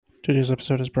Today's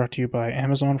episode is brought to you by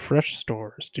Amazon Fresh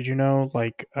Stores. Did you know,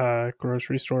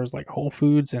 grocery stores like Whole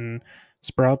Foods and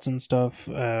Sprouts and stuff,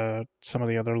 some of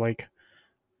the other,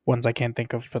 ones I can't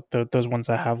think of, but those ones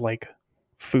that have,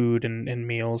 food and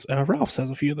meals. Ralph's has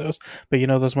a few of those, but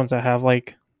those ones that have,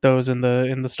 those in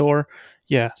the store?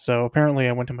 Yeah, so apparently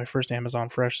I went to my first Amazon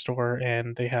Fresh store,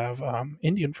 and they have,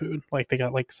 Indian food. Like, they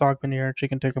got, saag paneer,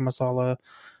 chicken tikka masala,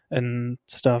 and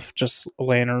stuff just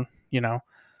laying,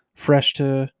 fresh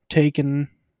to take and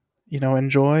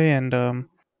enjoy. And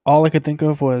all I could think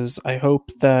of was, I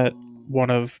hope that one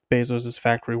of Bezos's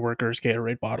factory workers'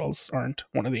 Gatorade bottles aren't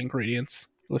one of the ingredients.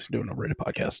 Listen to an overrated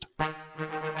podcast.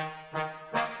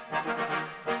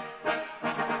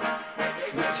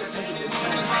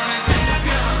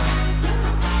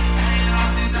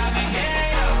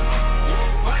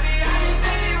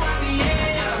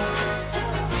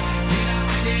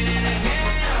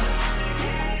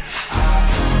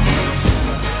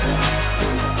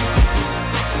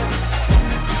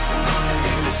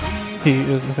 He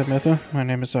is Mehta. My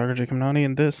name is Sagar Kamnani,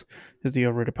 and this is the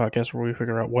Overrated Podcast, where we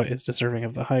figure out what is deserving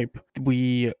of the hype.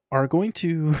 We are going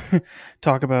to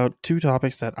talk about two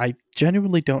topics that I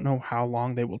genuinely don't know how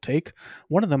long they will take.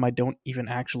 One of them, I don't even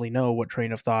actually know what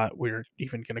train of thought we're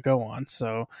even going to go on.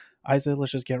 So I said,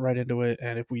 let's just get right into it.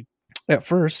 And at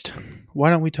first,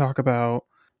 why don't we talk about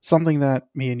something that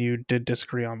me and you did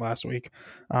disagree on last week?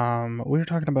 We were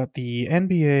talking about the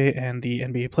NBA and the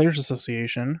NBA Players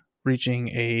Association reaching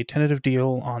a tentative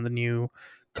deal on the new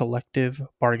collective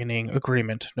bargaining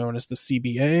agreement known as the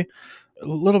CBA. A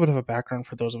little bit of a background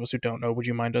for those of us who don't know. Would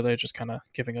you mind, Uday, just kind of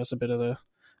giving us a bit of the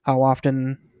how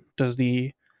often does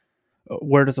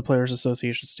where does the Players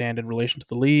Association stand in relation to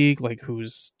the league? Like,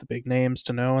 who's the big names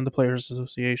to know in the Players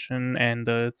Association and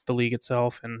the league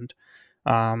itself? And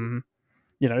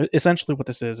essentially what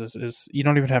this is you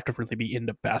don't even have to really be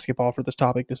into basketball for this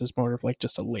topic. This is more of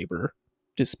just a labor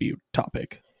dispute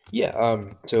topic. Yeah,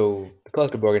 so the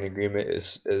collective bargaining agreement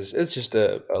is just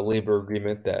a labor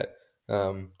agreement that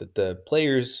the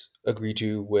players agree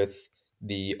to with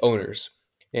the owners,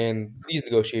 and these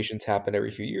negotiations happen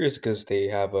every few years because they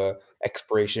have a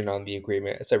expiration on the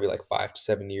agreement. It's every like 5 to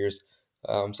 7 years,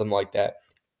 something like that.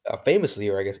 Famously,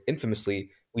 or I guess infamously,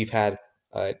 we've had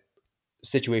uh,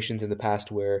 situations in the past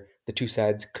where the two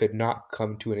sides could not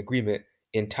come to an agreement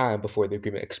in time before the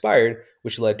agreement expired,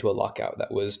 which led to a lockout.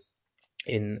 That was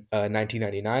in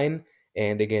 1999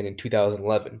 and again in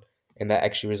 2011. And that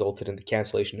actually resulted in the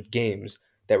cancellation of games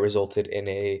that resulted in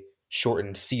a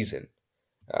shortened season.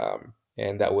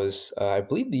 And that was, I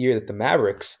believe, the year that the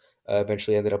Mavericks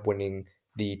eventually ended up winning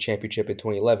the championship in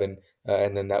 2011.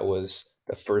 And then that was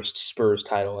the first Spurs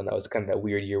title. And that was kind of that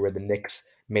weird year where the Knicks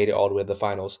made it all the way to the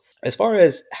finals. As far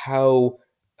as how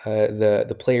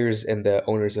the players and the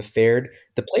owners have fared,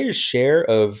 the players' share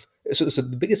of so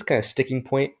the biggest kind of sticking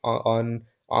point on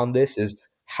this is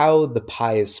how the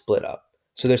pie is split up.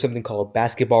 So there's something called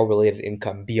basketball related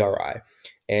income (BRI),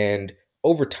 and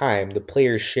over time the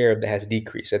players' share of that has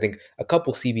decreased. I think a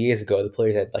couple CBAs ago the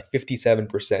players had like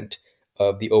 57%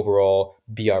 of the overall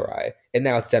BRI, and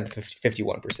now it's down to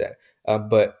 51%.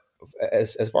 But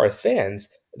as far as fans,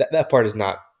 that part is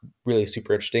not really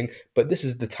super interesting. But this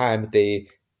is the time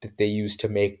that they use to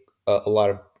make a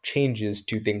lot of changes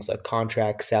to things like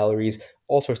contracts, salaries,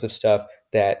 all sorts of stuff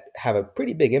that have a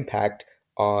pretty big impact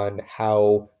on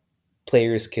how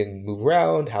players can move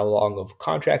around, how long of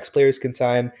contracts players can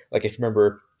sign. Like if you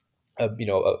remember,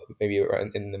 maybe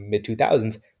around in the mid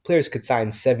 2000s, players could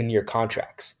sign 7 year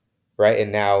contracts, right?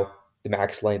 And now the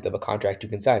max length of a contract you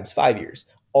can sign is 5 years.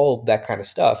 All of that kind of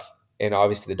stuff, and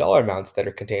obviously the dollar amounts that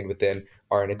are contained within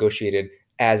are negotiated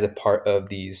as a part of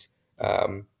this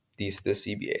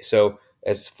CBA. So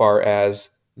as far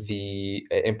as the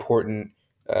important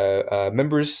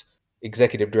members,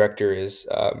 executive director is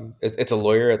it's a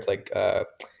lawyer.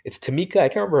 It's Tamika. I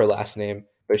can't remember her last name,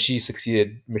 but she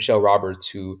succeeded Michelle Roberts,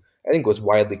 who I think was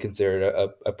widely considered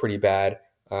a pretty bad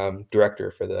director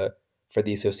for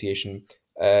the association.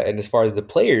 And as far as the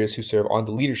players who serve on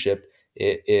the leadership,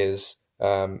 it is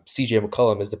CJ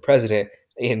McCollum is the president,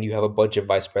 and you have a bunch of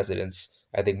vice presidents.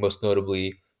 I think most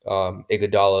notably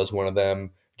Iguodala is one of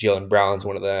them. Jalen Brown's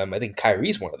one of them. I think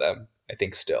Kyrie's one of them. I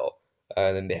think still.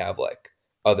 And then they have like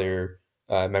other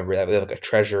members. They have like a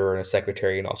treasurer and a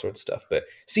secretary and all sorts of stuff. But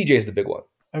CJ is the big one.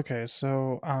 Okay,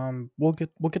 so we'll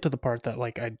get to the part that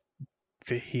I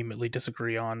vehemently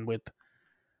disagree on with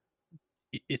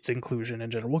its inclusion in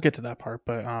general. We'll get to that part,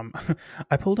 but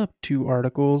I pulled up two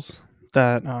articles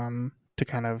that to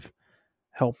kind of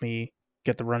help me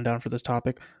get the rundown for this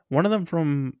topic. One of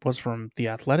them was from The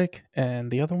Athletic, and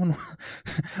the other one,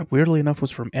 weirdly enough,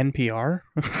 was from NPR.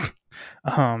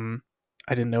 um,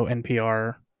 I didn't know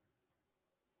NPR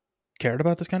cared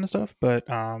about this kind of stuff, but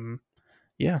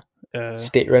yeah.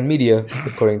 State-run media,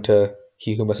 according to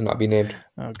he who must not be named.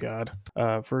 Oh God.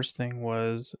 First thing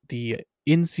was the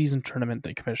in-season tournament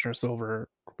that Commissioner Silver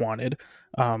wanted.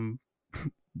 Um,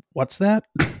 what's that?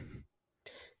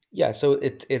 Yeah, so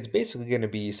it's basically going to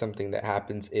be something that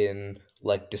happens in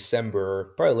like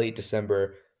December, probably late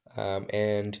December,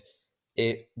 and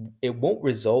it it won't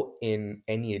result in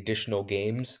any additional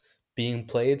games being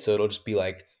played. So it'll just be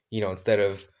like, instead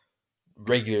of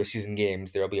regular season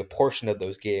games, there'll be a portion of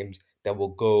those games that will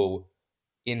go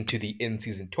into the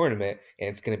in-season tournament, and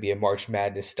it's going to be a March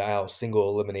Madness style single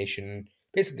elimination,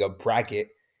 basically a bracket,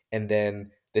 and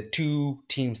then the two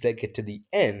teams that get to the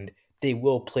end, they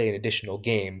will play an additional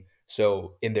game.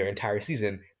 So in their entire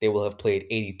season, they will have played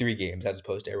 83 games as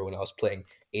opposed to everyone else playing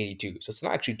 82. So it's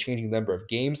not actually changing the number of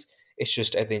games. It's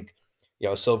just I think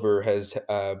Silver has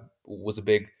was a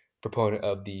big proponent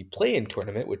of the play-in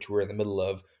tournament, which we're in the middle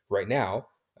of right now,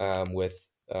 with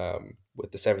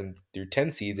the 7 through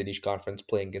 10 seeds in each conference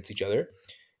playing against each other,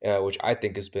 which I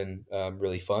think has been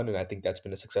really fun, and I think that's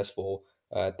been a successful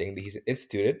thing that he's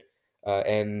instituted.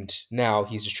 And now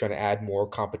he's just trying to add more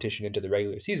competition into the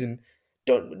regular season.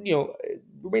 Don't it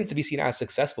remains to be seen how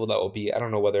successful that will be. I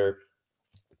don't know whether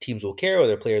teams will care,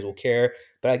 whether players will care,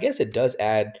 but I guess it does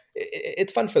add.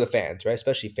 It's fun for the fans, right?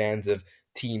 Especially fans of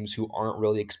teams who aren't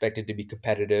really expected to be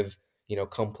competitive,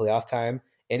 come playoff time.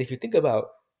 And if you think about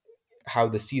how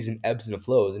the season ebbs and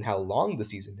flows and how long the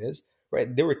season is,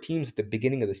 right? There were teams at the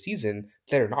beginning of the season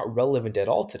that are not relevant at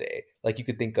all today. Like you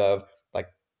could think of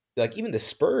like even the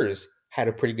Spurs had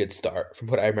a pretty good start from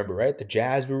what I remember, right? The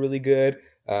Jazz were really good.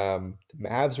 The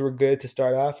Mavs were good to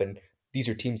start off, and these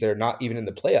are teams that are not even in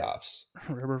the playoffs.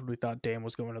 Remember, we thought Dame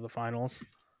was going to the finals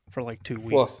for like 2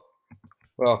 weeks.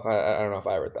 Well, I don't know if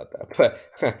I ever thought that,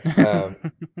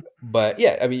 but but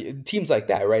yeah, I mean, teams like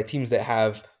that, right? Teams that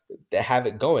have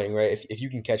it going, right? If you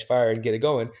can catch fire and get it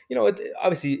going,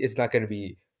 obviously it's not going to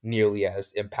be nearly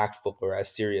as impactful or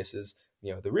as serious as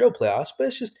the real playoffs,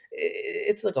 but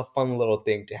it's like a fun little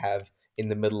thing to have in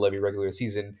the middle of your regular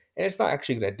season, and it's not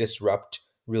actually going to disrupt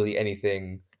really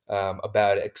anything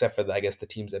about it, except for I guess the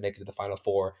teams that make it to the Final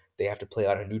Four, they have to play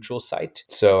on a neutral site.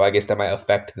 So I guess that might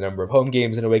affect the number of home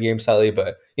games and away games slightly.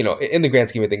 But in the grand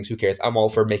scheme of things, who cares? I'm all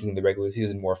for making the regular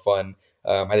season more fun.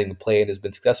 I think the play-in has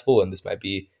been successful, and this might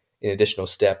be an additional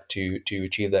step to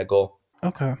achieve that goal.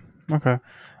 Okay. Okay.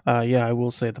 Yeah, I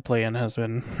will say the play-in has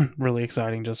been really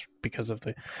exciting just because of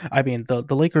I mean,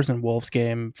 the Lakers and Wolves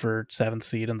game for 7th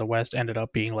seed in the West ended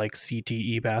up being like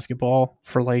CTE basketball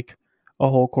for like a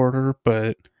whole quarter,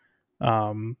 but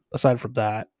aside from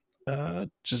that,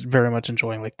 just very much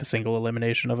enjoying like the single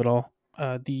elimination of it all.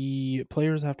 The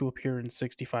players have to appear in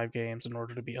 65 games in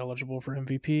order to be eligible for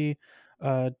MVP.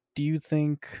 Do you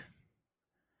think?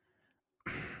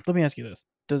 Let me ask you this: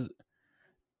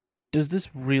 Does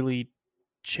this really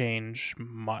change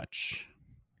much?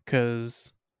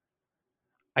 Because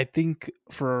I think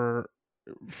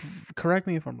correct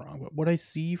me if I'm wrong, but what I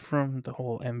see from the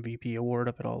whole MVP award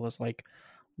of it all is like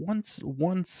once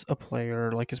a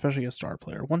player, like especially a star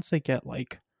player, once they get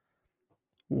like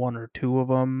one or two of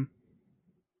them,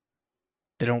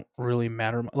 they don't really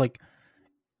matter. Like,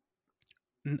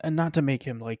 and not to make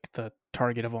him like the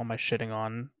target of all my shitting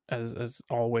on as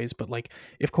always, but like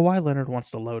if Kawhi Leonard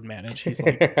wants to load manage, he's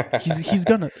like he's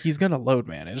gonna load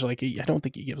manage. Like I don't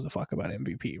think he gives a fuck about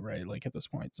MVP, right? Like at this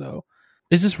point, so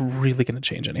is this really gonna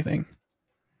change anything?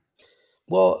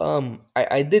 Well,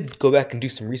 I did go back and do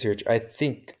some research. I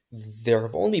think there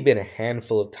have only been a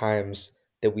handful of times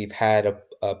that we've had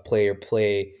a player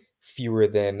play fewer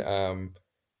than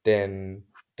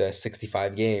the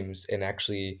 65 games and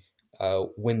actually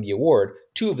win the award.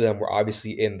 Two of them were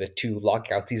obviously in the two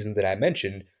lockout seasons that I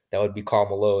mentioned. That would be Karl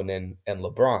Malone and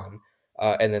LeBron.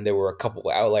 And then there were a couple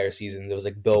of outlier seasons. There was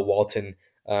like Bill Walton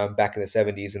back in the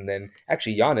 70s, and then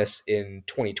actually Giannis in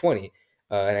 2020.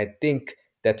 And I think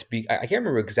I can't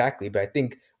remember exactly, but I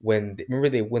think when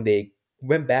they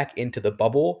went back into the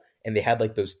bubble and they had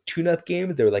like those tune-up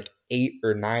games, there were like 8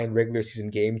 or 9 regular season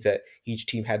games that each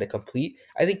team had to complete.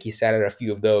 I think he sat at a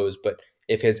few of those, but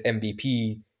if his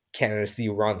MVP candidacy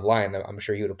were on the line, I'm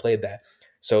sure he would have played that.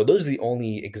 So those are the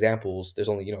only examples. There's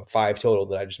only 5 total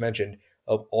that I just mentioned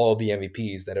of all the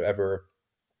MVPs that have ever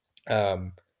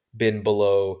um, been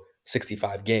below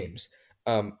 65 games.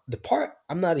 The part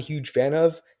I'm not a huge fan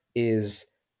of is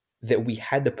that we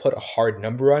had to put a hard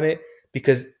number on it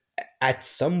because at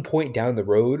some point down the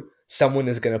road, someone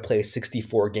is going to play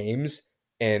 64 games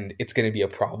and it's going to be a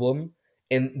problem.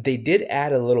 And they did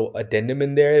add a little addendum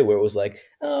in there where it was like,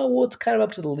 oh, well, it's kind of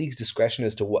up to the league's discretion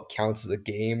as to what counts as a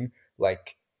game.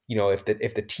 Like,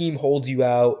 if the team holds you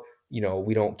out,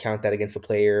 we don't count that against the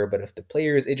player. But if the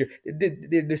player is injured,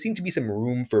 there seemed to be some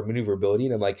room for maneuverability.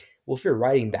 And I'm like, well, if you're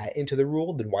writing that into the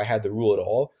rule, then why have the rule at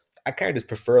all? I kind of just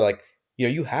prefer, like,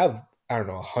 you have, I don't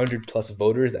know, 100 plus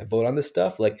voters that vote on this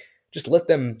stuff. Like, just let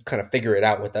them kind of figure it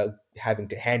out without having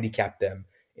to handicap them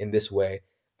in this way.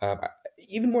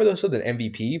 Even more so than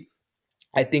MVP,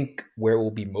 I think where it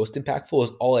will be most impactful is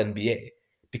all NBA,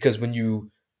 because when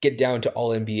you get down to all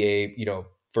NBA,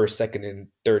 first, second, and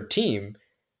third team,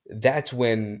 that's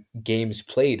when games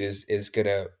played is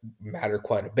gonna matter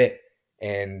quite a bit,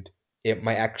 and it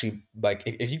might actually, like,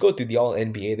 if you go through the all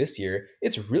NBA this year,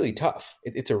 it's really tough.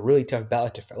 It's a really tough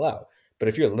ballot to fill out. But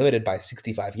if you're limited by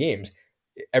 65 games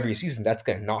every season, that's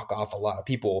gonna knock off a lot of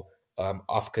people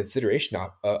off consideration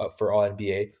for all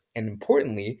NBA, and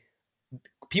importantly,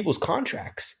 people's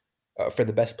contracts for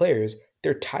the best players,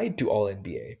 they're tied to all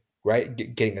NBA, right?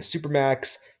 Getting a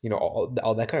supermax,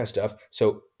 all that kind of stuff.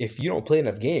 So if you don't play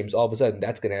enough games, all of a sudden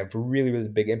that's going to have really, really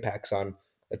big impacts on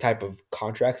the type of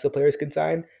contracts the players can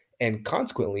sign, and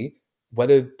consequently,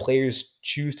 whether players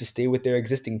choose to stay with their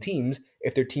existing teams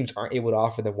if their teams aren't able to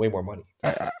offer them way more money.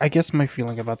 I guess my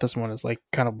feeling about this one is like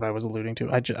kind of what I was alluding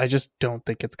to. I just don't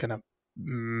think it's gonna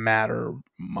matter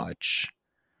much.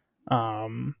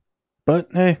 Um, but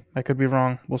hey, I could be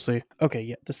wrong. We'll see. Okay,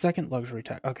 yeah, the second luxury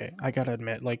tax. Okay, I gotta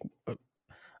admit, like,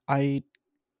 I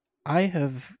I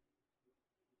have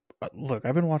look.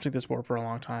 I've been watching this sport for a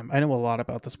long time. I know a lot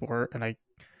about the sport, and I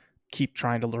keep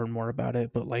trying to learn more about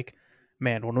it. But like,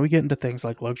 man, when we get into things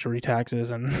like luxury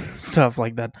taxes and stuff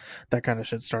like that, that kind of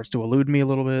shit starts to elude me a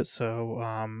little bit.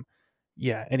 So,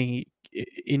 yeah.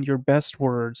 In your best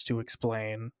words to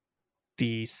explain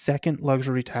the second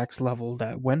luxury tax level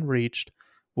that, when reached,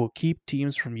 will keep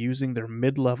teams from using their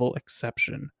mid-level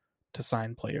exception to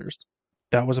sign players.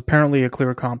 That was apparently a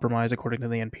clear compromise, according to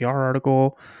the NPR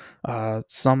article.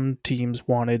 Some teams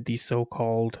wanted the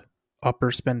so-called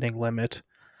upper spending limit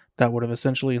that would have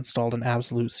essentially installed an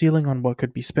absolute ceiling on what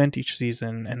could be spent each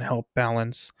season and help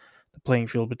balance the playing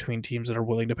field between teams that are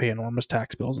willing to pay enormous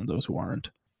tax bills and those who aren't.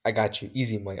 I got you.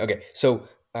 Easy money. Okay, so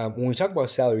when we talk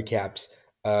about salary caps,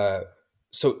 uh,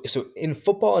 so in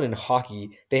football and in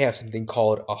hockey, they have something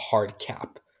called a hard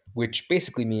cap, which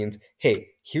basically means, hey,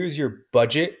 here's your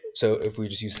budget. So if we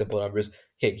just use simple numbers,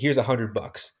 hey, here's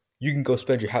 $100. You can go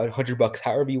spend your $100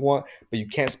 however you want, but you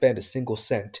can't spend a single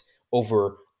cent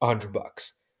over $100.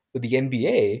 But the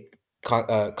NBA,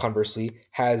 conversely,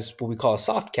 has what we call a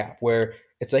soft cap, where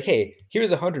it's like, hey,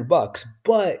 here's $100,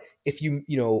 but if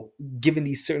given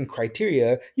these certain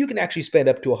criteria, you can actually spend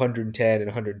up to 110 and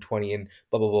 120 and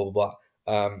blah blah blah blah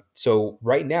blah. So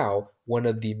right now, one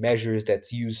of the measures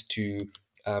that's used to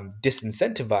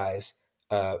disincentivize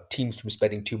teams from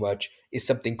spending too much is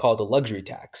something called a luxury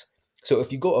tax. So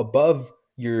if you go above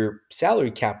your salary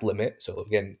cap limit, so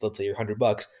again, let's say you're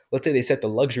 $100, let's say they set the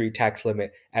luxury tax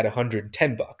limit at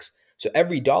 $110. So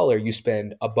every dollar you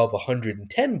spend above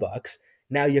 $110,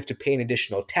 now you have to pay an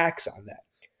additional tax on that.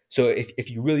 So if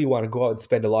you really want to go out and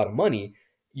spend a lot of money,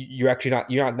 you're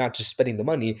not just spending the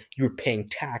money, you're paying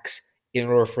tax in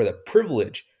order for the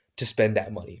privilege to spend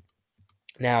that money.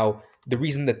 Now, the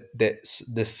reason that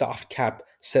the soft cap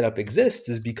setup exists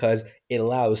is because it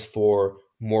allows for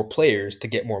more players to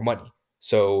get more money.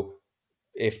 So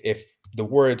if the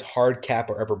words hard cap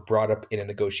are ever brought up in a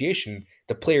negotiation,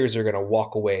 the players are going to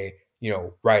walk away,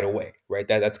 right away, right?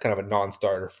 That's kind of a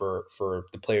non-starter for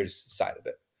the players' side of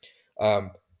it.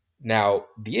 Um, Now,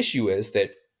 the issue is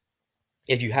that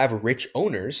if you have rich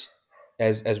owners,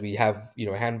 as we have,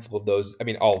 a handful of those. I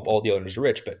mean, all the owners are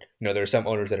rich, but there are some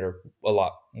owners that are a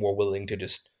lot more willing to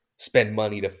just spend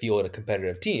money to field a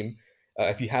competitive team.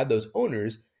 If you have those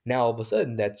owners, now all of a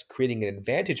sudden that's creating an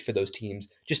advantage for those teams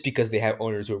just because they have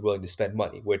owners who are willing to spend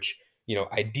money, which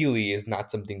ideally is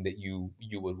not something that you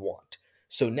would want.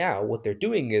 So now what they're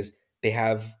doing is they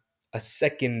have a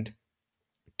second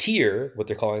tier, what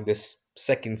they're calling this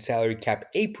second salary cap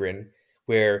apron,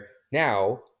 where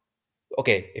now,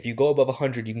 okay, if you go above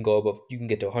 100, you can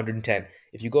get to 110.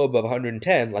 If you go above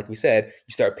 110, like we said,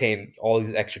 you start paying all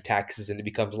these extra taxes and it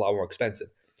becomes a lot more expensive.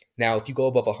 Now, if you go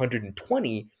above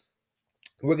 120,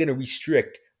 we're going to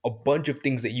restrict a bunch of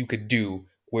things that you could do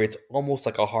where it's almost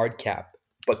like a hard cap,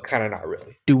 but kind of not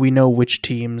really. Do we know which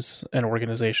teams and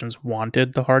organizations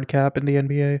wanted the hard cap in the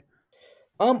NBA?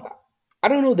 Um, I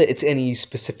don't know that it's any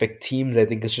specific teams. I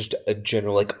think it's just a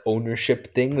general, like,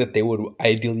 ownership thing that they would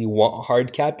ideally want a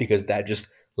hard cap because that just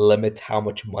limits how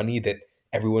much money that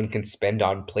everyone can spend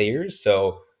on players.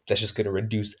 So that's just going to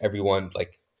reduce everyone,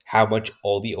 like how much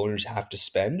all the owners have to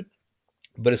spend.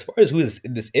 But as far as who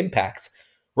this impacts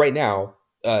right now,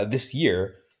 this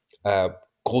year, uh,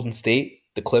 Golden State,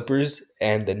 the Clippers,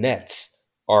 and the Nets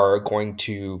are going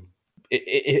to.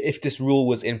 If this rule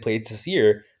was in place this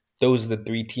year, those are the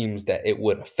three teams that it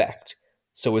would affect.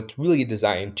 So it's really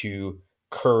designed to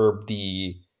curb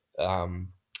um,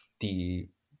 the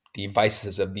the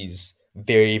vices of these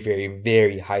very, very,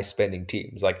 very high spending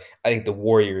teams. Like I think the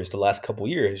Warriors, the last couple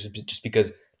years, just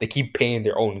because they keep paying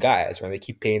their own guys, right? They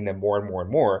keep paying them more and more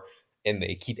and more, and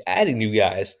they keep adding new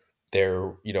guys.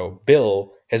 Their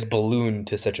bill has ballooned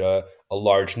to such a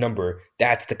large number.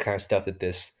 That's the kind of stuff that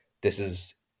this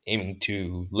is aiming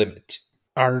to limit.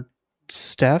 Are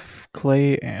Steph,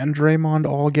 Clay, and Draymond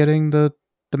all getting the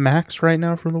max right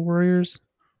now for the Warriors?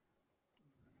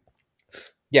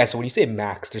 Yeah, so when you say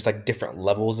max, there's like different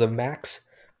levels of max.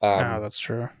 Ah, Um, that's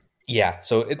true. yeah,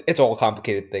 so it's all a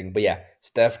complicated thing. But yeah,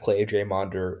 Steph, Clay,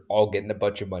 Draymond are all getting a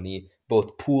bunch of money.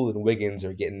 Both Poole and Wiggins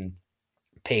are getting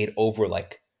paid over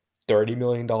like $30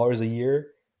 million a year.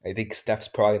 I think Steph's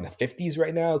probably in the 50s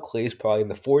right now. Clay's probably in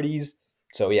the 40s.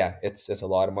 So yeah, it's a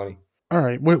lot of money. All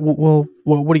right. What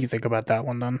do you think about that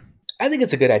one then? I think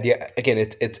it's a good idea. Again,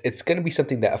 it's going to be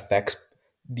something that affects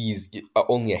these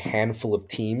only a handful of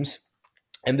teams,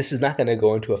 and this is not going to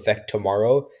go into effect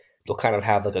tomorrow. They'll kind of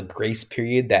have like a grace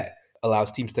period that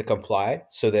allows teams to comply,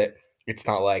 so that it's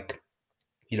not like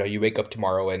you wake up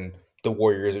tomorrow and the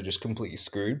Warriors are just completely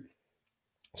screwed.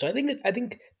 So I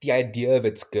think the idea of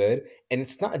it's good, and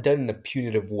it's not done in a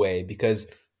punitive way because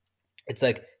it's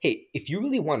like, hey, if you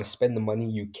really want to spend the money,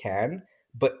 you can,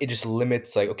 but it just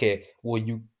limits like, okay, well,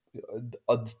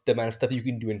 the amount of stuff you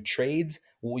can do in trades,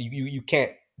 well, you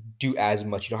can't do as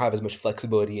much. You don't have as much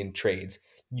flexibility in trades.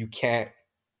 You can't.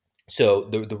 So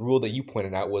the rule that you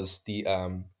pointed out was the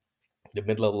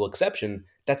mid-level exception.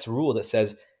 That's a rule that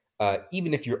says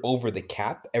even if you're over the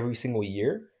cap every single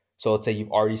year, so let's say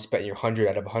you've already spent your 100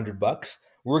 out of $100,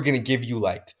 we're going to give you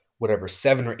like whatever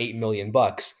 7 or 8 million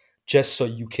bucks just so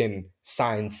you can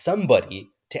sign somebody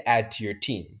to add to your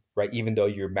team, right? Even though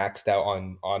you're maxed out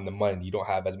on the money, you don't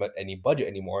have as much any budget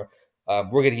anymore.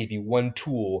 We're going to give you one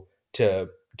tool to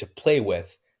play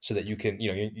with so that you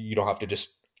don't have to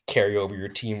just carry over your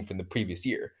team from the previous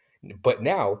year. But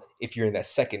now, if you're in that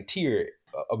second tier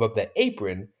above that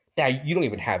apron, now you don't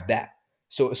even have that.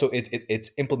 So it's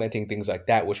implementing things like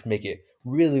that, which make it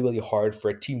really, really hard for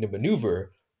a team to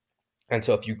maneuver. And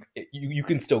so if you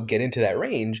can still get into that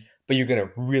range, but you're gonna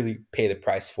really pay the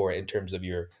price for it in terms of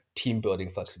your team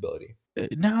building flexibility.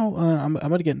 Now I'm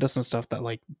gonna get into some stuff that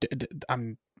like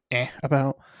I'm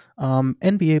about.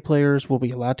 NBA players will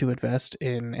be allowed to invest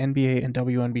in NBA and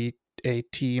WNBA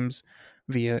teams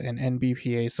via an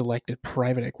NBPA selected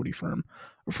private equity firm.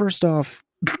 First off,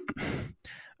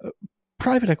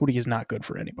 private equity is not good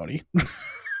for anybody.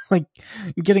 Like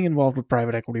getting involved with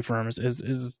private equity firms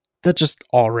is that just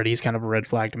already is kind of a red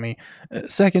flag to me.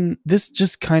 Second, this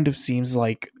just kind of seems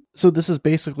like, so this is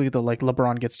basically the like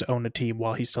LeBron gets to own a team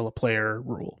while he's still a player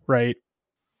rule, right?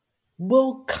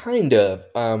 Well, kind of.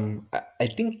 I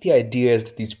think the idea is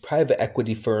that these private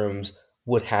equity firms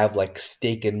would have like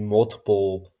stake in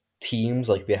multiple teams,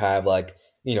 like they have like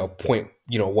point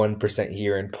 1%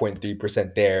 here and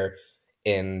 0.3% there,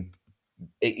 and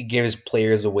it gives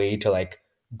players a way to like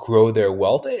grow their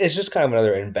wealth. It's just kind of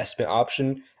another investment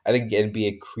option. I think the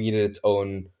NBA created its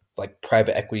own like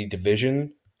private equity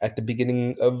division at the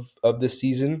beginning of this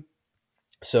season.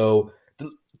 So the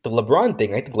LeBron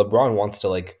thing, I think LeBron wants to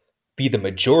like be the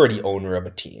majority owner of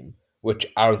a team, which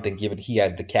I don't think even he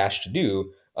has the cash to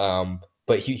do.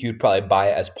 But he would probably buy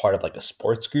it as part of like a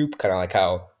sports group, kind of like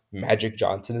how Magic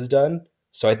Johnson has done.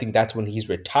 So I think that's when he's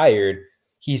retired.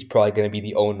 He's probably going to be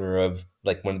the owner of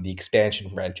like one of the expansion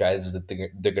franchises that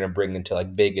they're going to bring into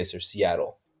like Vegas or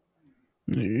Seattle.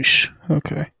 Yeesh.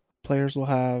 Okay. Players will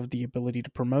have the ability to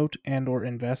promote and or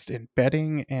invest in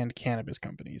betting and cannabis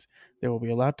companies. They will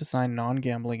be allowed to sign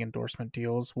non-gambling endorsement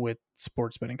deals with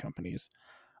sports betting companies.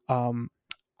 Um,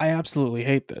 I absolutely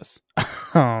hate this.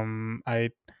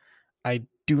 I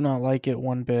do not like it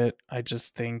one bit. I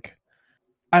just think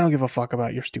I don't give a fuck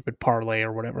about your stupid parlay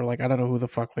or whatever. Like I don't know who the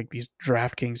fuck like these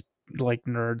DraftKings like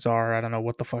nerds are. I don't know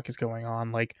what the fuck is going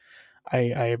on. Like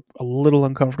I'm a little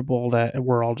uncomfortable that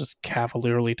we're all just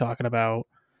cavalierly talking about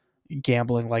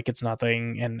gambling like it's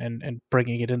nothing and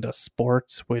bringing it into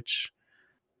sports, which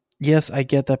yes, I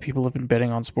get that people have been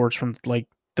betting on sports from like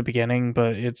the beginning,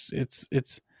 but it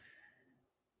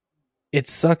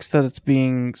sucks that it's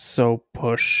being so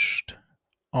pushed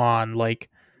on. Like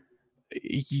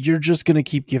you're just gonna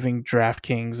keep giving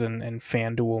DraftKings and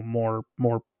FanDuel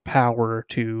more power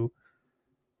to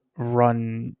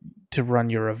run run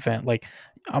your event. Like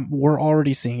we're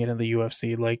already seeing it in the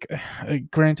UFC. Like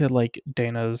granted, like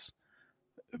Dana's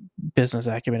business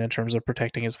acumen in terms of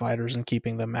protecting his fighters and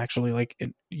keeping them actually like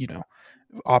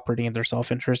operating in their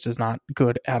self-interest is not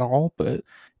good at all, but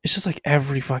it's just like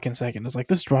every fucking second it's like,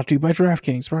 this is brought to you by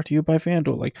DraftKings, brought to you by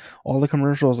FanDuel. Like all the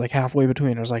commercials like halfway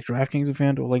between there's like DraftKings and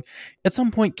FanDuel. Like at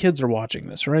some point kids are watching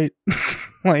this, right?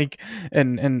 Like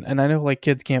and I know like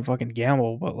kids can't fucking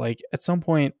gamble, but like at some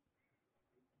point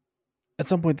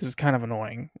this is kind of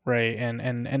annoying, right?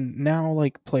 And now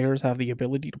like players have the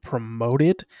ability to promote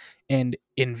it and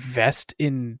invest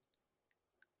in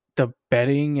the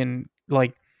betting. And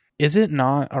like, is it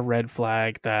not a red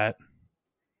flag that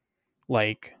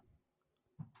like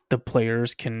the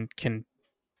players can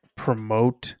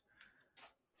promote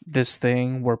this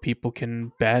thing where people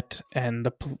can bet and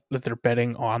that they're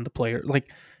betting on the player?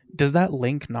 Like, does that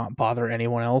link not bother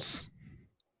anyone else?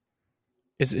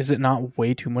 Is it not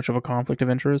way too much of a conflict of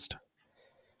interest?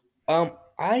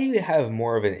 I have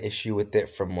more of an issue with it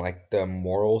from like the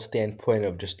moral standpoint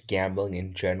of just gambling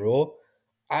in general.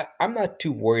 I'm not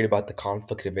too worried about the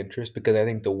conflict of interest because I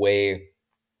think the way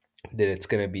that it's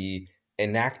going to be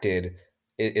enacted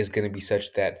is going to be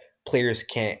such that players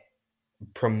can't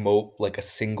promote like a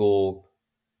single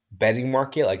betting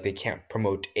market. Like they can't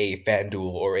promote a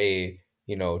FanDuel or a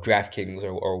DraftKings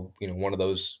or one of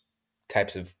those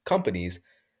types of companies.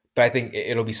 But I think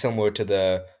it'll be similar to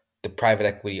the private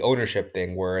equity ownership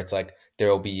thing, where it's like there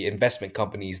will be investment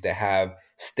companies that have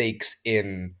stakes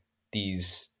in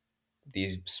these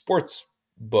sports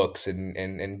books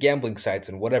and gambling sites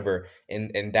and whatever,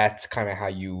 and that's kind of how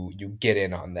you get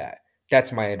in on that.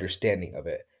 That's my understanding of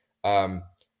it. Um,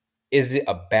 is it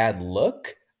a bad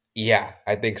look? Yeah,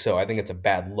 I think so. I think it's a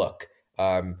bad look.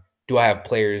 Do I have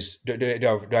players? Do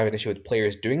I have an issue with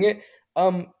players doing it?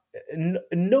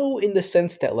 No, in the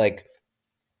sense that like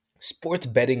sports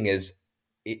betting is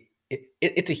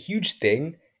it's a huge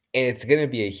thing, and it's going to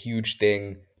be a huge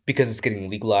thing because it's getting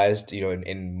legalized,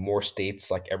 in more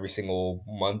states like every single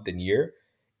month and year.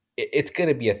 It's going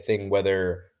to be a thing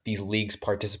whether these leagues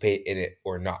participate in it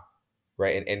or not,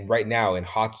 right? And right now in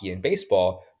hockey and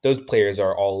baseball, those players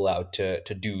are all allowed to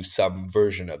do some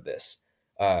version of this.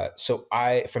 So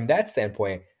I, from that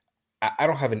standpoint, I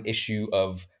don't have an issue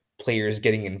of players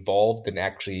getting involved and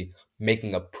actually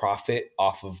making a profit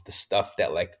off of the stuff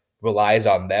that like relies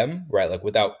on them, right? Like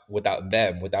without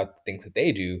them, without the things that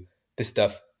they do, this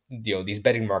stuff, these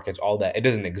betting markets, all that, it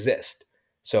doesn't exist.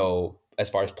 So as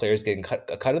far as players getting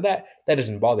a cut of that, that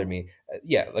doesn't bother me.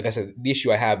 Yeah, like I said, the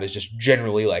issue I have is just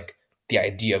generally like the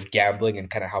idea of gambling and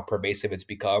kind of how pervasive it's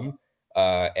become,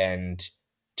 and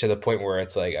to the point where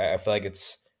it's like I feel like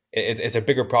it's a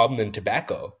bigger problem than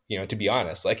tobacco, to be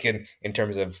honest, like in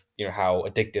terms of how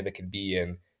addictive it can be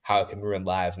and how it can ruin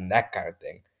lives and that kind of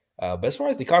thing. But as far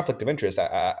as the conflict of interest,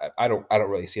 I don't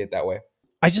really see it that way.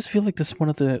 I just feel like this is one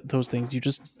of those things you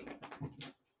just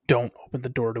don't open the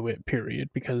door to it, period,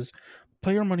 because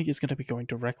player money is going to be going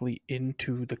directly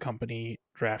into the company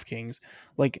DraftKings.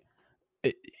 Like,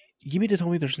 it, you mean to tell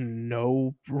me there's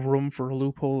no room for a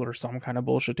loophole or some kind of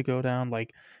bullshit to go down?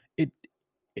 Like, it,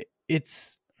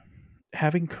 it's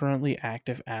having currently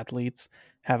active athletes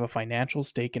have a financial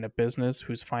stake in a business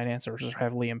whose finances are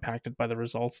heavily impacted by the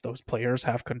results those players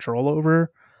have control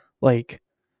over. Like,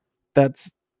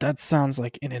 that's that sounds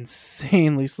like an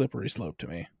insanely slippery slope to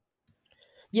me.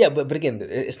 Yeah, but again,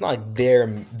 it's not like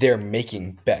they're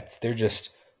making bets. They're just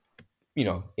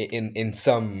in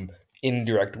some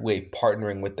indirect way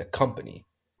partnering with the company.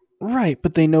 Right,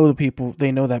 but they know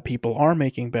they know that people are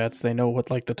making bets, they know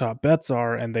what like the top bets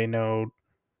are, and they know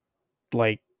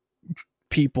like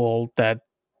people that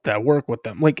work with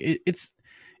them. Like it's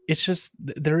just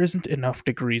there isn't enough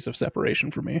degrees of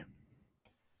separation for me.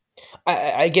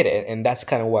 I get it, and that's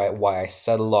kind of why I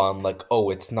settle on like, oh,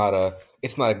 it's not a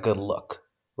good look,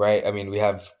 right? I mean, we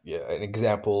have, yeah, an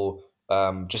example,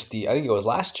 just the I think it was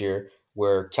last year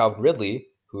where Calvin Ridley,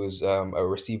 who's a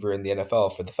receiver in the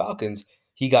NFL for the Falcons,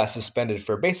 he got suspended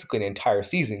for basically an entire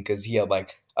season because he had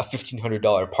like a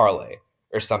 $1,500 parlay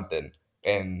or something,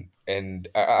 and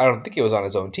I don't think it was on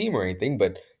his own team or anything,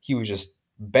 but he was just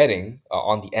betting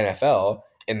on the NFL,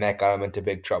 and that got him into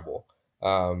big trouble.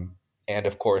 And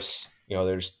of course,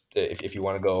 there's if you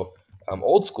want to go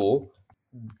old school,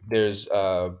 there's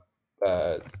uh,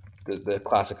 the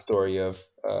classic story of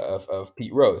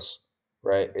Pete Rose,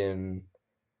 right? In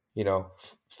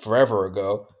forever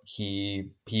ago,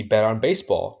 he bet on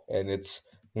baseball, and it's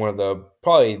one of the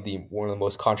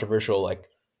most controversial like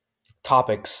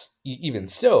topics, even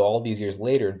still all these years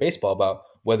later in baseball, about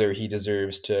whether he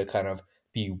deserves to kind of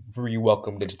be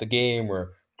re-welcomed into the game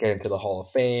or get into the Hall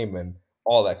of Fame and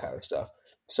all that kind of stuff.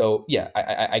 So yeah,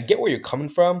 I get where you're coming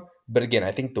from, but again,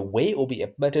 I think the way it will be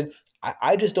implemented,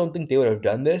 I just don't think they would have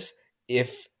done this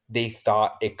if they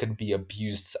thought it could be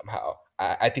abused somehow.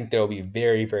 I think there will be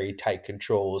very, very tight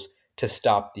controls to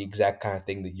stop the exact kind of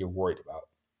thing that you're worried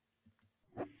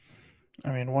about.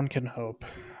 I mean, one can hope,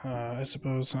 I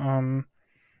suppose. I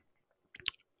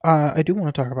do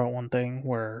want to talk about one thing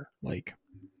where, like,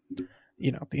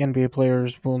 the NBA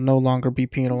players will no longer be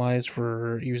penalized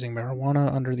for using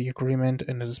marijuana under the agreement,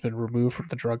 and it has been removed from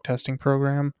the drug testing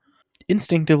program.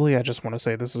 Instinctively, I just want to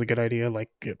say this is a good idea. Like,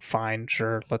 fine,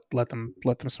 sure, let them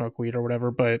smoke weed or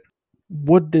whatever. But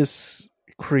would this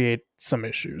create some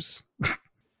issues?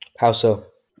 How so?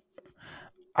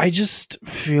 I just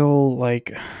feel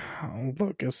like,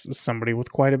 look, as somebody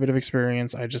with quite a bit of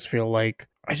experience, I just feel like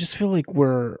we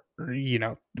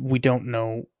don't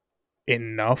know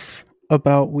enough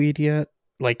about weed yet.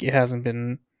 Like, it hasn't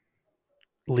been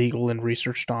legal and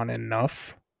researched on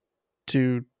enough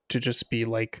to just be,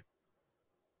 like,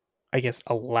 I guess,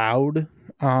 allowed.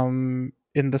 In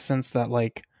the sense that,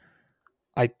 like,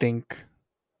 I think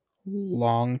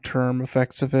long term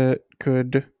effects of it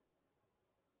could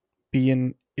be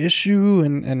an issue,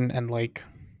 and like,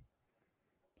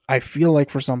 I feel like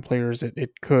for some players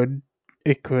it could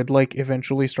like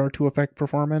eventually start to affect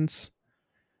performance.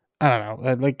 I don't know.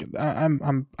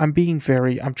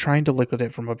 I'm trying to look at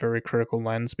it from a very critical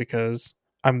lens, because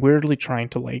I'm weirdly trying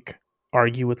to, like,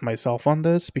 argue with myself on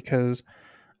this, because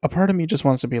a part of me just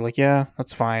wants to be like, yeah,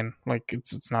 that's fine. Like,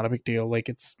 it's not a big deal. Like,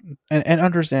 it's and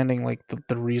understanding, like,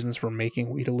 the reasons for making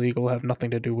weed illegal have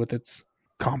nothing to do with its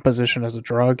composition as a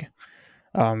drug.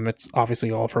 It's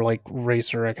obviously all for, like,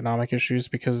 race or economic issues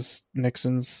because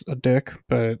Nixon's a dick,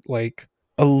 but, like,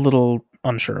 a little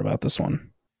unsure about this one.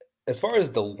 As far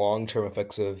as the long term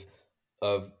effects of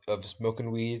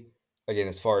smoking weed, again,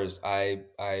 as far as I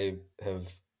have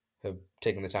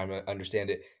taken the time to understand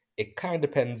it, it kind of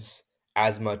depends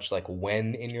as much like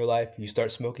when in your life you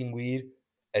start smoking weed,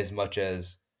 as much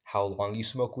as how long you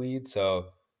smoke weed. So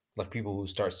like people who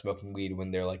start smoking weed when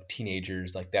they're like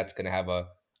teenagers, like that's gonna have a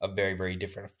very, very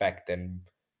different effect than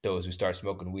those who start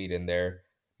smoking weed in their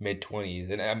mid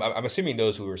 20s. And I'm assuming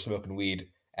those who are smoking weed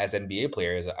as NBA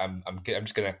players, I'm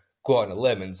just gonna go out on a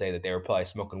limb and say that they were probably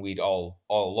smoking weed all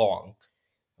along.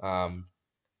 Um,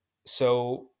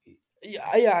 so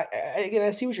yeah, again,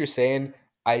 I see what you're saying.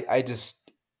 I just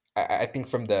I think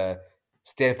from the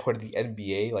standpoint of the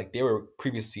NBA, like they were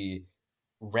previously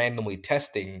randomly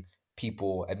testing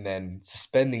people and then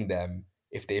suspending them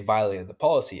if they violated the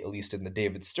policy. At least in the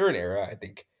David Stern era, I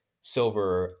think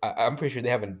Silver. I'm pretty sure they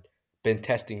haven't been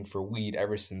testing for weed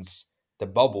ever since the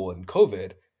bubble and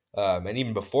COVID, and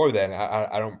even before then,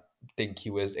 I don't think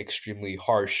he was extremely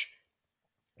harsh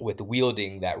with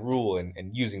wielding that rule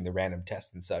and using the random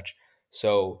test and such.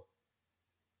 So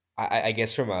I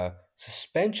guess from a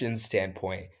suspension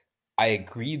standpoint, I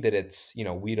agree that it's,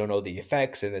 we don't know the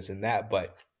effects and this and that,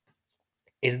 but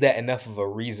is that enough of a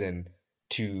reason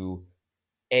to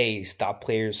A, stop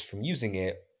players from using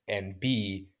it, and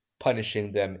B,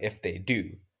 punishing them if they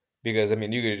do? Because I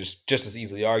mean, you could just as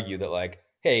easily argue that like,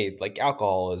 hey, like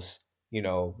alcohol is,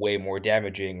 way more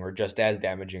damaging or just as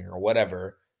damaging or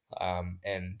whatever,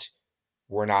 and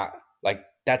we're not like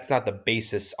that's not the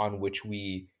basis on which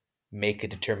we make a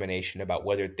determination about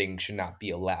whether things should not be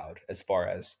allowed as far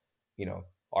as you know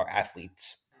our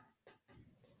athletes.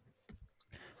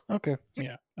 Okay,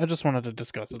 yeah. I just wanted to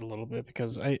discuss it a little bit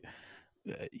because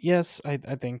yes, I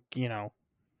think,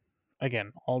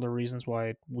 again, all the reasons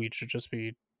why weed should just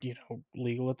be,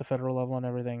 legal at the federal level and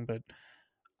everything, but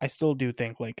I still do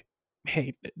think, like,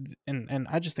 hey, and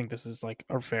I just think this is, like,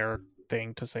 a fair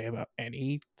thing to say about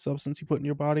any substance you put in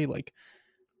your body. Like,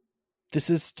 this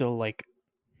is still, like,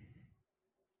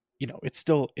 it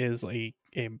still is a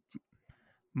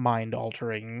mind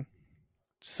altering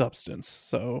substance.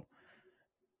 So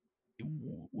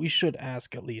we should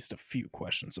ask at least a few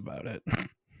questions about it.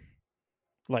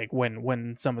 Like,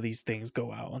 when some of these things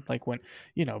go out, and like when,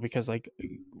 because, like,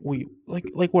 we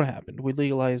like what happened, we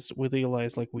legalized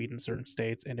like weed in certain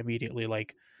states, and immediately,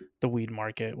 like, the weed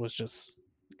market was just,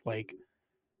 like,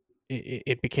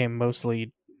 it became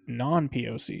mostly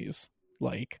non-POCs,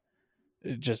 like,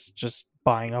 just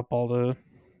buying up all the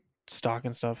stock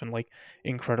and stuff, and, like,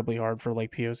 incredibly hard for,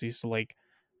 like, POCs to, like,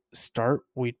 start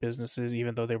weed businesses,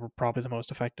 even though they were probably the most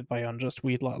affected by unjust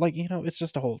weed law. Like, it's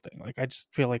just a whole thing. Like, I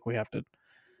feel like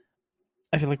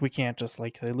we can't just,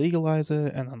 like, they legalize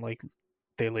it and then, like,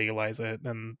 they legalize it,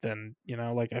 and then,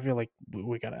 like, I feel like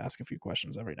we got to ask a few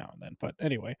questions every now and then. But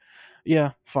anyway,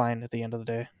 yeah, fine at the end of the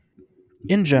day.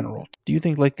 in general, do you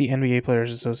think like the NBA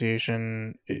Players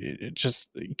Association, just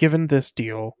given this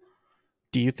deal,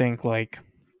 do you think like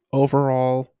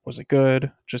overall was it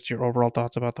good? Just your overall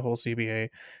thoughts about the whole CBA,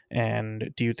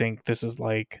 and do you think this is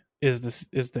like is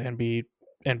the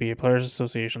NBA Players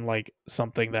Association like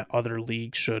something that other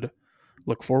leagues should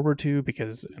look forward to?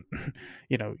 Because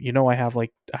I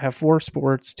have four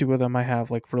sports, two of them I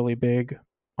have like really big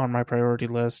on my priority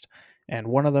list, and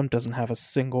one of them doesn't have a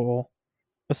single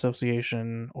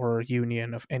association or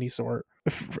union of any sort.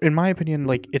 In my opinion,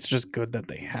 like it's just good that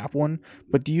they have one.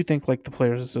 But do you think like the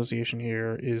players association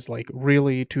here is like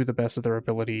really to the best of their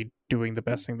ability doing the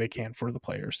best thing they can for the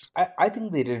players? I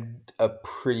think they did a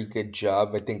pretty good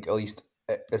job. I think at least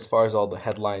as far as all the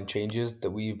headline changes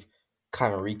that we've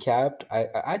kind of recapped,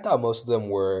 I thought most of them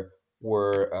were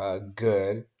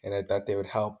good, and I thought they would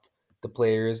help the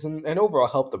players and overall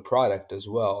help the product as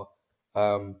well.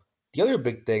 Um, the other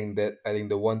big thing that I think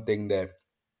the one thing that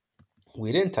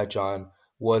we didn't touch on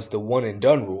was the one and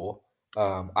done rule.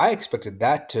 I expected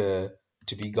that to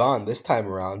be gone this time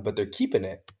around, but they're keeping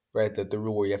it, right? That the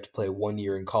rule where you have to play 1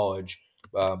 year in college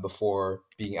before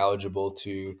being eligible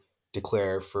to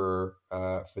declare for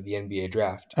the NBA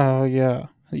draft. Oh yeah,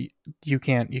 you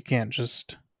can't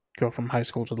just go from high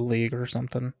school to the league or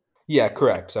something. Yeah,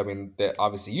 correct. So, I mean, that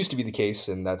obviously used to be the case,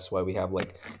 and that's why we have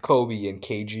like Kobe and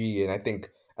KG, and I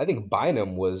think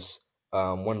Bynum was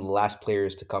one of the last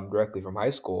players to come directly from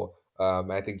high school.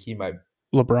 I think he might.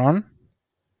 LeBron.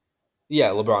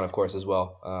 Yeah, LeBron, of course, as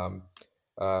well.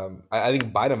 I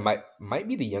think Bynum might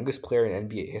be the youngest player in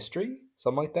NBA history,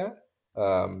 something like that,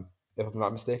 if I'm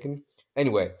not mistaken.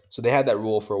 Anyway, so they had that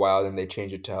rule for a while, then they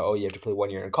changed it to oh, you have to play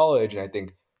 1 year in college, and I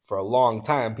think for a long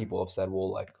time people have said,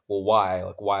 well, why?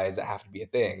 Like, why does that have to be a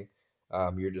thing?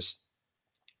 You're just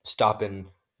stopping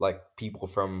like people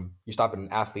from you're stopping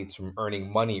athletes from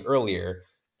earning money earlier,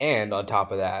 and on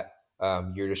top of that,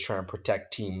 you're just trying to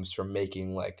protect teams from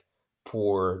making like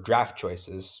poor draft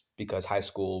choices because high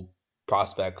school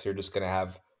prospects are just going to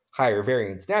have higher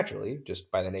variance naturally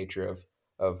just by the nature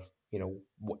of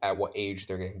at what age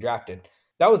they're getting drafted.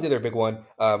 That was the other big one.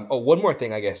 Oh, one more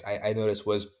thing I guess I noticed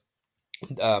was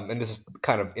and this is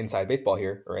kind of inside baseball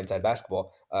here or inside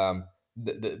basketball,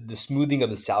 the smoothing of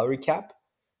the salary cap.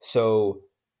 So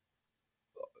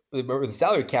remember, the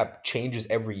salary cap changes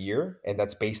every year, and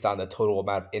that's based on the total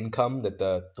amount of income that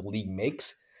the league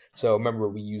makes. So remember,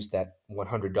 we used that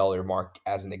 $100 mark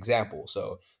as an example.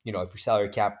 So if your salary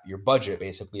cap, your budget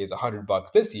basically is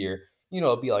 $100 this year,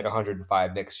 it'll be like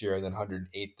 105 next year, and then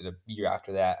 108 the year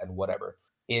after that, and whatever.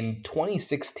 In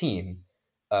 2016,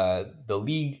 the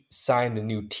league signed a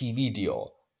new TV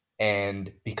deal,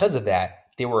 and because of that,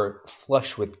 they were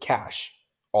flush with cash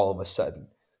all of a sudden.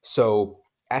 So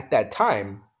at that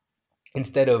time,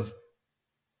 instead of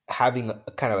having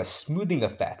a kind of a smoothing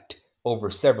effect over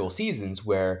several seasons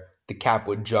where the cap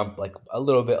would jump like a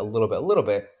little bit, a little bit, a little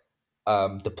bit,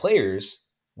 the players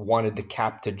wanted the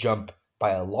cap to jump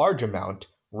by a large amount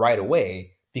right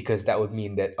away because that would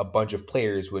mean that a bunch of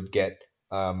players would get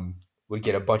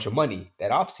a bunch of money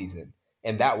that offseason.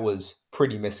 And that was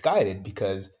pretty misguided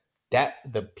because that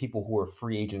the people who were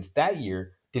free agents that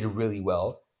year did really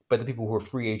well, but the people who were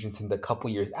free agents in the couple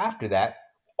years after that,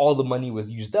 all the money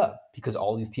was used up because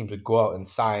all these teams would go out and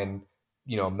sign,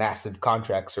 massive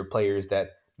contracts for players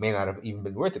that may not have even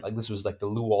been worth it. Like this was like the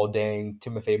Luol Deng,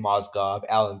 Timofey Mozgov,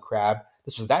 Alan Crabb.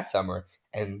 This was that summer.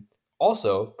 And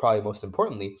also, probably most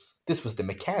importantly, this was the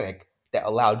mechanic that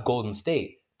allowed Golden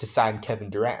State to sign Kevin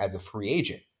Durant as a free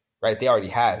agent, right? They already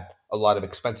had a lot of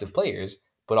expensive players,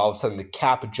 but all of a sudden the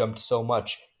cap jumped so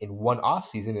much in one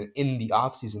offseason, and in the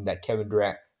offseason that Kevin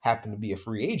Durant happened to be a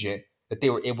free agent, that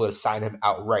they were able to sign him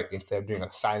outright instead of doing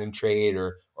a sign and trade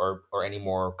or any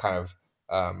more kind of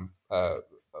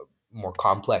more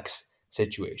complex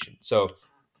situation. So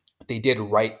they did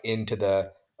write into this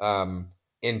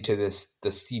the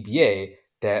CBA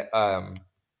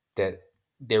that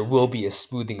there will be a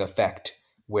smoothing effect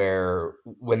where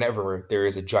whenever there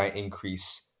is a giant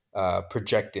increase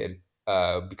projected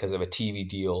because of a TV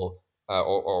deal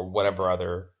or whatever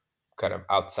other kind of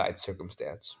outside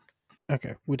circumstance.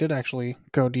 Okay, we did actually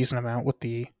go a decent amount with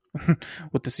the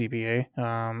with the CBA.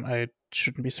 I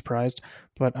shouldn't be surprised,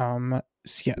 but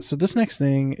yeah. So this next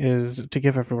thing is to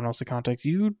give everyone else the context.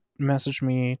 You messaged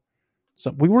me,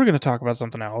 so we were going to talk about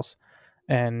something else,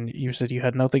 and you said you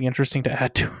had nothing interesting to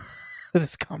add to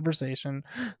this conversation.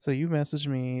 So you messaged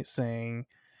me saying,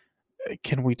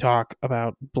 "Can we talk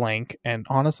about blank?" And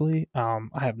honestly, I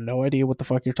have no idea what the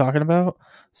fuck you're talking about.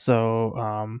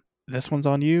 So this one's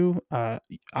on you.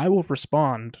 I will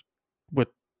respond with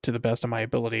to the best of my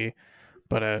ability,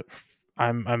 but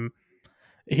I'm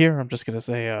Here, I'm just gonna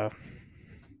say,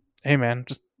 hey man,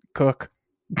 just cook.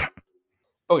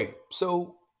 Okay,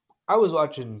 so I was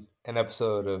watching an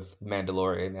episode of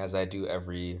Mandalorian as I do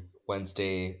every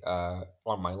Wednesday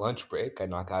on my lunch break. I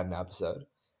knock out an episode.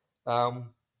 Um,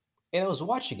 and I was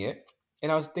watching it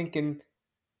and I was thinking,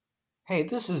 hey,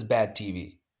 this is bad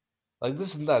TV. Like,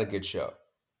 this is not a good show.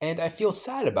 And I feel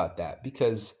sad about that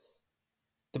because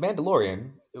The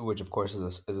Mandalorian, which of course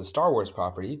is a Star Wars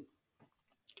property,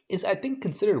 is I think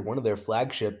considered one of their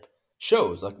flagship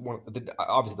shows, like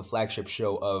obviously the flagship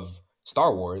show of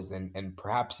Star Wars, and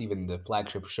perhaps even the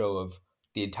flagship show of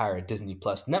the entire Disney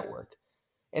Plus network.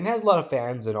 And it has a lot of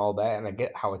fans and all that, and I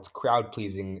get how it's crowd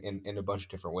pleasing in a bunch of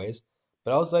different ways.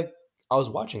 But I was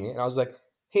watching it and I was like,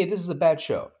 hey, this is a bad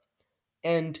show.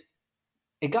 And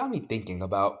it got me thinking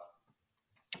about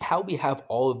how we have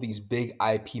all of these big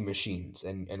IP machines,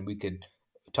 and we could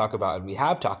talk about, and we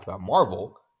have talked about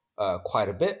Marvel quite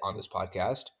a bit on this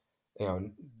podcast. You know,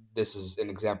 this is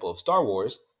an example of Star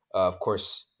Wars. Of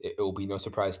course, it will be no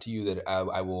surprise to you that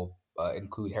I will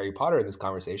include Harry Potter in this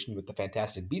conversation with the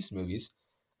Fantastic Beasts movies,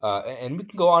 and we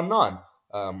can go on and on.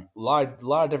 A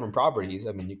lot of different properties.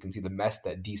 I mean, you can see the mess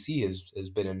that DC has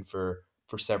been in for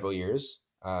several years,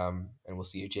 and we'll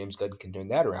see if James Gunn can turn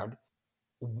that around.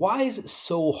 Why is it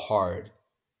so hard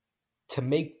to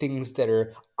make things that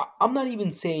are, I'm not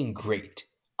even saying great.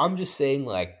 I'm just saying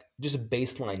like just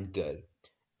baseline good.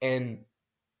 And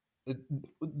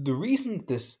the reason that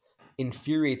this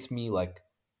infuriates me like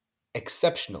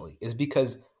exceptionally is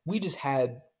because we just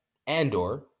had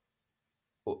Andor,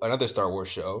 another Star Wars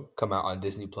show, come out on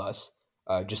Disney Plus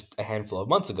just a handful of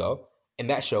months ago, and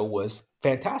that show was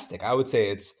fantastic. I would say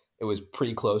it was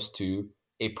pretty close to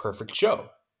a perfect show,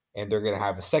 and they're going to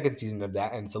have a second season of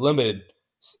that, and it's a limited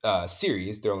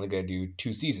series. They're only going to do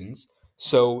 2 seasons,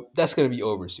 so that's going to be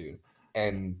over soon.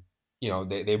 And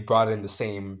they brought in the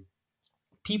same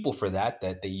people for that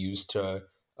they used to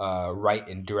write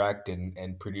and direct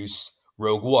and produce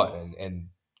Rogue One, and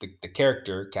the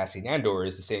character Cassian Andor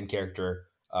is the same character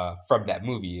from that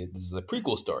movie. This is a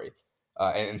prequel story,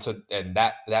 and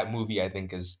that movie I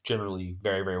think is generally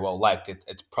very very well liked.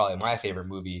 It's probably my favorite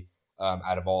movie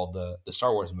out of all the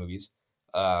Star Wars movies.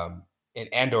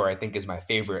 And Andor I think is my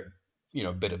favorite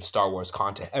bit of Star Wars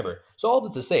content ever. So all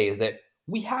this to say is that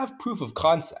we have proof of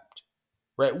concept,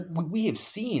 right? We have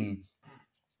seen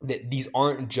that these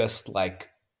aren't just like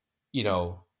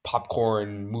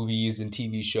popcorn movies and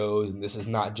TV shows, and this is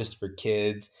not just for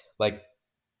kids. Like,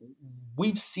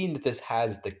 we've seen that this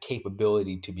has the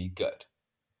capability to be good,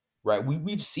 right?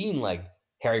 We've seen like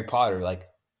Harry Potter like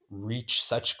reach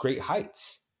such great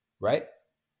heights, right?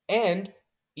 And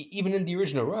even in the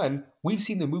original run, we've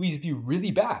seen the movies be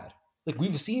really bad. Like, we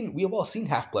have all seen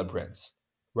Half Blood Prince,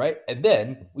 right? And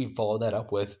then we followed that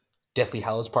up with Deathly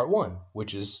Hallows Part One,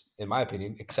 which is, in my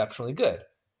opinion, exceptionally good,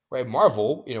 right?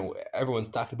 Marvel, everyone's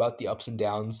talked about the ups and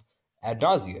downs ad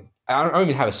nauseum. I don't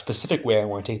even have a specific way I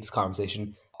want to take this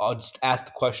conversation. I'll just ask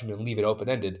the question and leave it open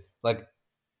ended. Like,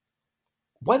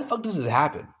 why the fuck does this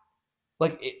happen?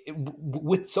 Like,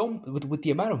 with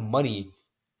the amount of money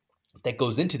that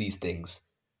goes into these things,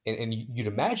 and you'd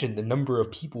imagine the number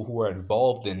of people who are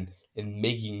involved in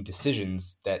making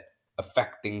decisions that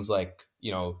affect things like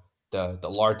the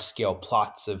large scale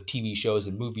plots of TV shows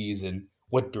and movies, and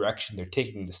what direction they're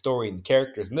taking the story and the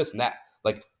characters and this and that.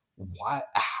 Like, why?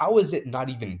 How is it not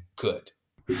even good?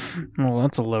 Well,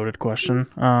 that's a loaded question.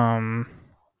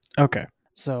 Okay,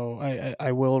 so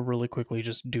I will really quickly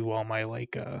just do all my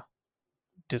like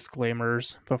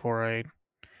disclaimers before I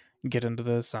get into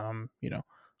this.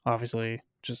 Obviously,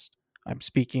 just I'm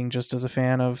speaking just as a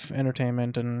fan of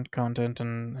entertainment and content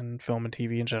and film and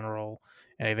TV in general.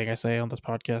 Anything I say on this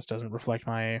podcast doesn't reflect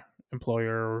my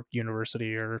employer or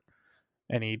university or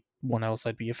anyone else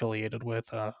I'd be affiliated with.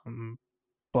 Blah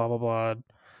blah blah.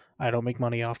 I don't make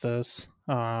money off this.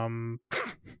 Uh,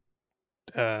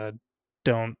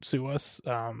 don't sue us.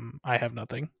 I have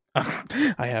nothing.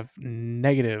 I have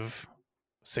negative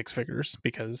six figures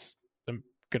because I'm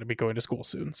going to be going to school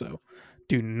soon. So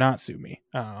do not sue me.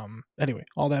 Anyway,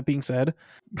 all that being said,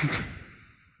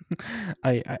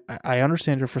 I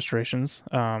understand your frustrations.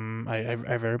 I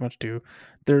very much do.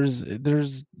 There's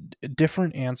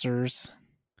different answers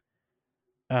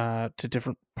to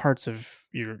different parts of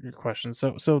your question.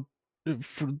 So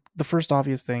for the first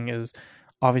obvious thing is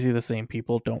obviously the same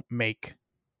people don't make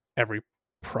every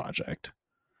project,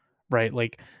 right?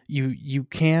 Like you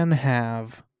can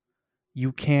have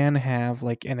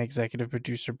like an executive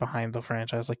producer behind the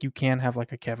franchise. Like you can have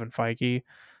like a Kevin Feige.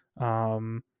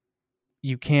 Um,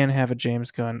 you can have a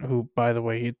James Gunn, who, by the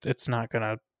way, it's not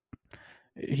gonna.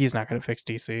 he's not going to fix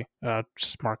DC.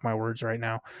 Just mark my words right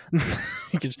now.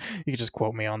 You could just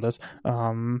quote me on this.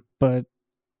 But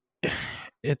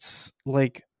it's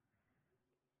like,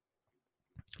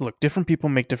 look, different people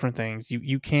make different things.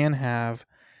 You can have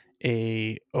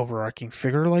a overarching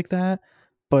figure like that,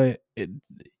 but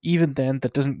even then,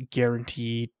 that doesn't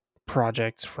guarantee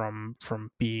projects from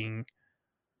being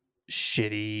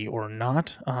shitty or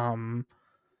not.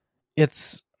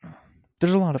 It's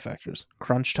There's a lot of factors.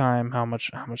 Crunch time, how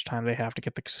much time they have to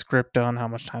get the script done, how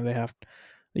much time they have,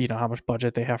 how much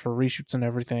budget they have for reshoots and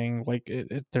everything. Like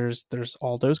there's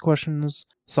all those questions.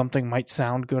 Something might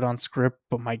sound good on script,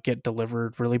 but might get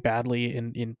delivered really badly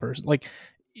in person. Like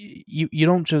you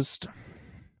don't just.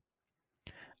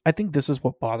 I think this is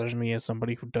what bothers me as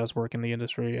somebody who does work in the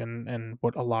industry, and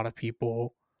what a lot of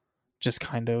people just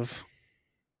kind of.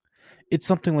 It's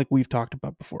something like we've talked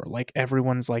about before. Like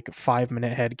everyone's like 5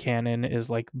 minute head canon is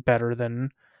like better than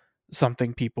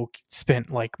something people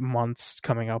spent like months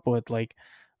coming up with. Like,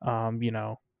 you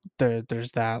know,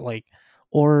 there's that, like,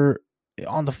 or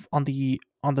on the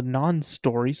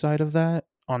non-story side of that,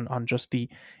 on just the,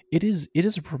 it is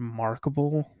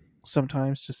remarkable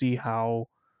sometimes to see how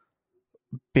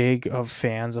big of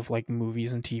fans of like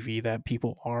movies and TV that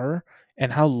people are,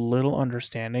 and how little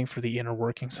understanding for the inner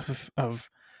workings of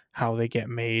how they get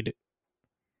made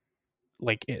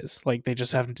like is. Like they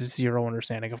just have zero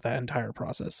understanding of that entire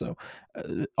process. So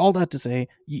all that to say,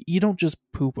 you don't just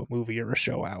poop a movie or a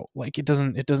show out. Like it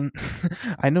doesn't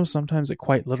I know sometimes it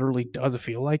quite literally does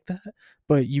feel like that,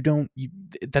 but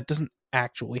that doesn't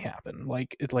actually happen.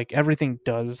 Like everything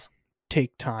does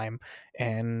take time,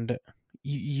 and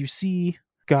you see,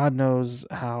 God knows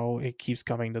how it keeps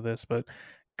coming to this, but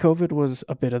COVID was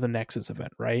a bit of the nexus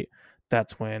event, right?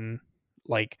 That's when,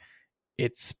 like,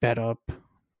 it sped up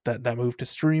that move to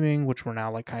streaming, which we're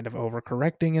now like kind of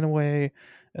overcorrecting in a way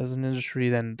as an industry.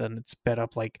 Then it sped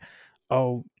up, like,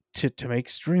 oh, to make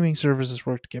streaming services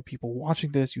work, to get people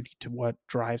watching this, you need to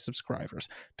drive subscribers.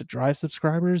 To drive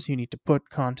subscribers, you need to put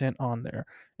content on there.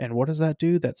 And what does that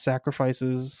do? That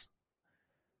sacrifices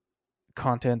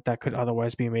content that could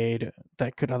otherwise be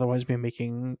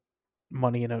making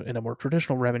money in a more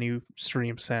traditional revenue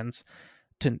stream sense,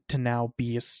 to now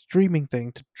be a streaming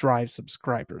thing to drive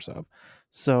subscribers up.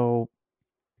 So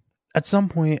at some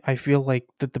point, I feel like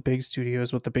that the big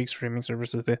studios with the big streaming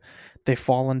services, they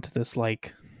fall into this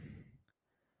like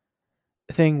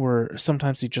thing where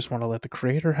sometimes you just want to let the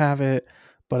creator have it,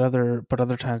 but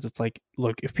other times it's like,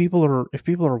 look, if people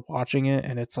are watching it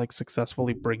and it's like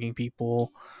successfully bringing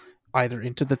people either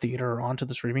into the theater or onto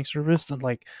the streaming service, then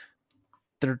like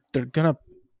they're gonna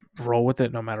roll with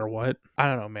it no matter what. I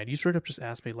don't know, man. You straight up just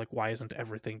asked me like, why isn't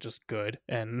everything just good?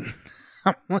 And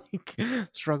I'm like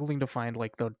struggling to find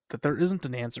like that there isn't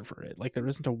an answer for it. Like there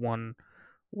isn't a one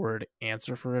word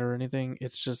answer for it or anything.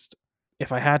 It's just,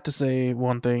 if I had to say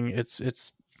one thing,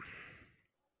 it's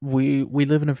we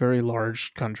live in a very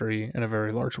large country in a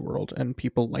very large world, and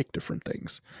people like different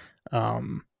things.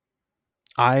 Um,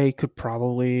 I could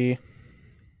probably,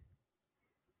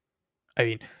 I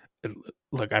mean,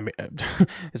 look, I mean,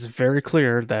 it's very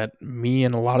clear that me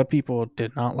and a lot of people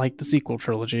did not like the sequel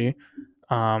trilogy.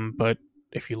 But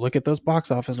if you look at those box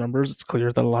office numbers, it's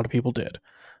clear that a lot of people did.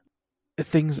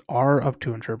 Things are up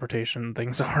to interpretation.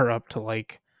 Things are up to,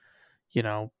 like, you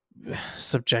know,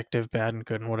 subjective, bad and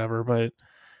good and whatever.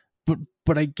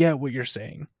 But I get what you're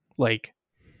saying. Like,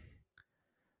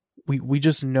 we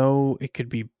just know it could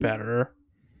be better,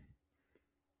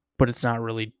 but it's not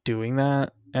really doing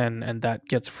that, and that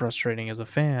gets frustrating as a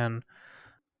fan.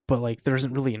 But like there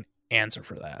isn't really an answer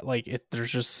for that. Like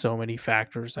there's just so many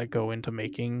factors that go into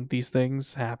making these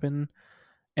things happen.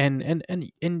 And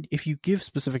if you give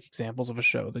specific examples of a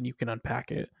show, then you can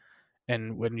unpack it,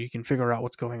 and when you can figure out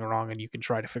what's going wrong, and you can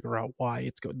try to figure out why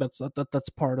it's good. That's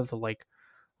part of the, like,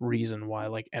 reason why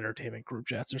like entertainment group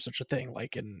chats are such a thing,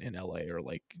 like in LA, or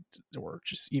like, or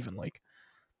just even like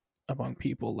among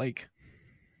people, like,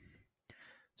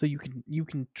 so you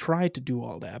can try to do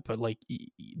all that, but like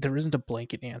there isn't a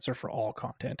blanket answer for all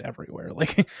content everywhere.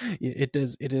 Like it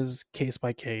is case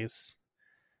by case.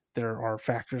 There are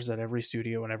factors that every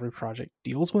studio and every project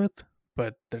deals with,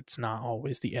 but that's not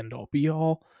always the end all be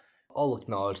all. I'll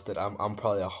acknowledge that I'm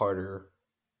probably a harder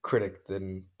critic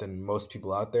than most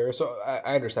people out there. So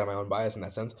I understand my own bias in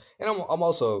that sense, and I'm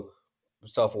also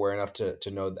self aware enough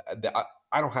to know that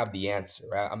I don't have the answer.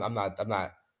 Right? I'm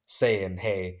not saying,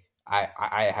 hey,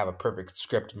 I have a perfect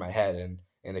script in my head,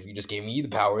 and if you just gave me the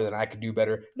power, then I could do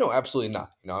better. No, absolutely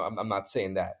not. I'm not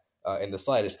saying that in the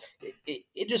slightest.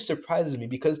 It just surprises me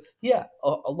because, yeah,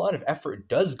 a lot of effort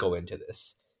does go into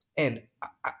this, and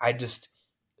I just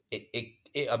it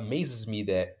it amazes me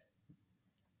that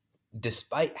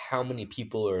despite how many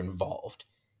people are involved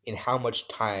and how much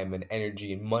time and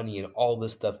energy and money and all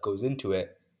this stuff goes into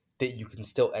it, that you can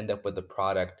still end up with a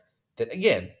product that,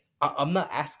 again, I'm not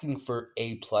asking for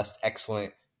A plus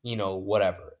excellent,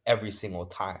 whatever, every single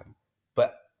time.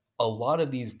 But a lot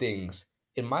of these things,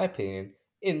 in my opinion,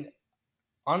 and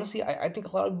honestly, I think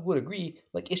a lot of people would agree,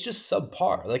 like, it's just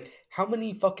subpar. Like, how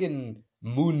many fucking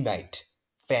Moon Knight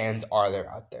fans are there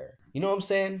out there? You know what I'm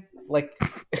saying? Like,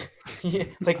 yeah,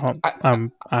 like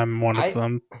I'm one of I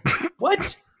them.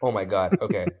 what? Oh my god.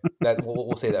 Okay, that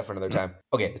we'll say that for another time.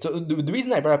 Okay, so the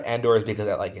reason I brought up Andor is because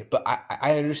I like it, but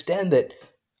I understand that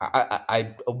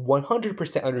I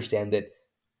 100% understand that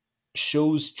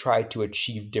shows try to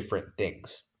achieve different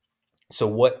things. So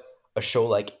what a show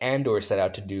like Andor set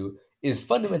out to do is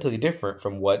fundamentally different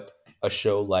from what a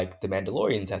show like The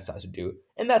Mandalorian sets out to do,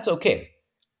 and that's okay.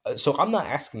 So I'm not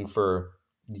asking for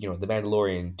The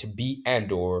Mandalorian to be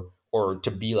Andor or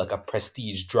to be like a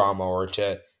prestige drama or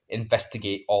to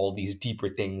investigate all these deeper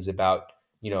things about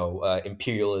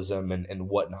imperialism and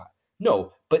whatnot.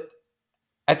 No, but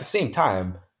at the same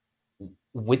time,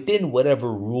 within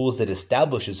whatever rules it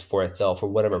establishes for itself or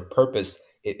whatever purpose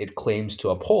it claims to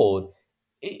uphold,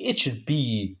 it should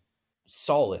be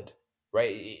solid,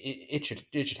 right? It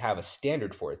should have a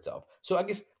standard for itself. So I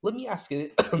guess let me ask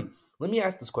it. Let me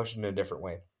ask this question in a different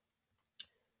way.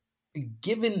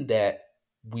 Given that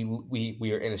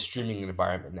we are in a streaming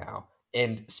environment now,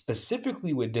 and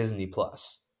specifically with Disney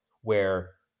Plus, where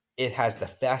it has the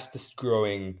fastest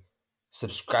growing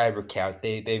subscriber count,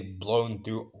 they've blown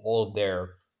through all of their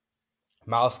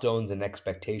milestones and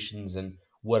expectations and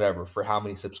whatever for how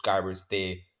many subscribers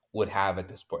they would have at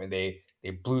this point. They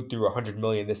blew through 100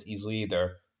 million this easily.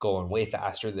 They're going way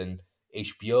faster than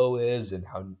HBO is and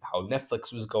how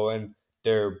Netflix was going.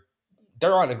 They're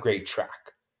on a great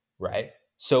track, right?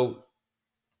 So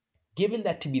given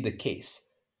that to be the case,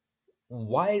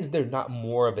 why is there not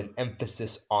more of an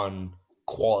emphasis on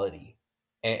quality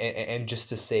and just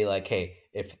to say like, hey,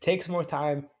 if it takes more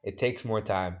time, it takes more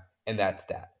time, and that's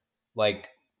that. Like,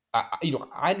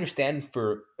 I understand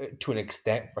for to an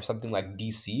extent for something like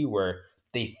DC where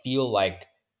they feel like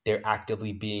they're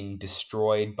actively being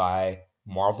destroyed by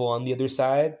Marvel on the other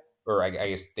side, or I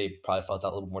guess they probably felt that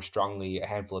a little more strongly a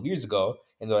handful of years ago,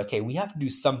 and they're like, hey, we have to do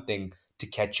something to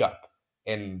catch up,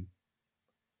 and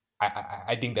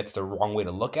I think that's the wrong way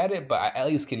to look at it, but I at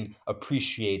least can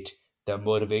appreciate the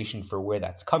motivation for where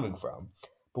that's coming from.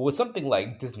 But with something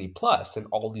like Disney Plus and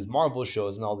all these Marvel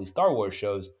shows and all these Star Wars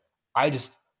shows, I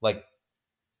just like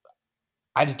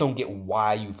I just don't get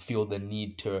why you feel the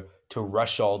need to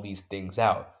rush all these things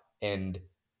out. And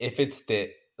if it's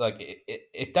the like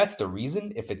if that's the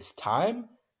reason, if it's time,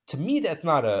 to me that's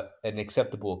not a an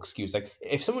acceptable excuse. Like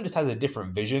if someone just has a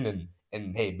different vision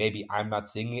and hey, maybe I'm not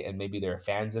seeing it and maybe they're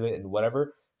fans of it and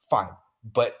whatever, fine.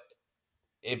 But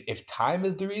if time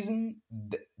is the reason,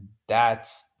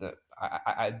 that's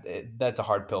that's a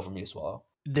hard pill for me to swallow.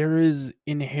 There is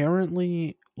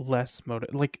inherently less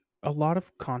motive. Like a lot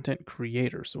of content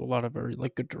creators, so a lot of very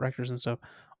like good directors and stuff,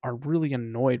 are really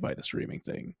annoyed by the streaming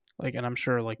thing. Like, and I'm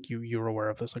sure like you're aware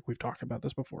of this. Like we've talked about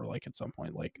this before. Like at some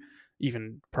point, like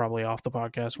even probably off the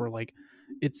podcast, where like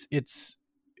it's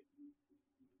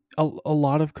a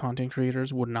lot of content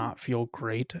creators would not feel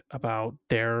great about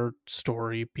their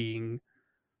story being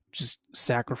just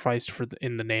sacrificed for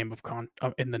in the name of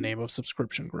in the name of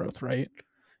subscription growth, right?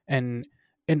 And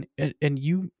and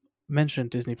you mentioned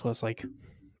Disney Plus like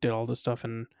did all this stuff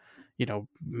and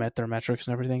met their metrics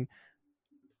and everything.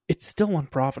 It's still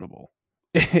unprofitable.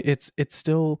 It's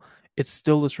still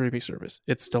a streaming service.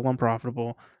 It's still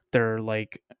unprofitable. They're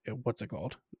like, what's it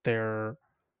called? They're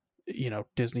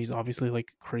Disney's obviously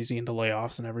like crazy into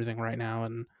layoffs and everything right now,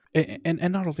 and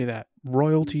not only that,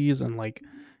 royalties and like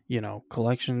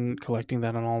collecting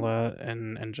that and all that,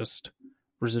 and just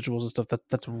residuals and stuff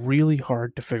that's really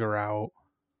hard to figure out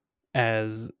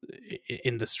as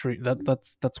in the stream.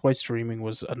 That's why streaming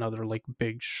was another like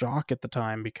big shock at the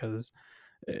time, because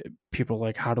people are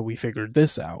like, how do we figure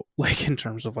this out, like in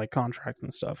terms of like contracts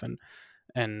and stuff, and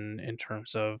in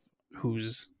terms of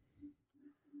who's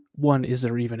one, is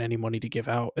there even any money to give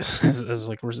out as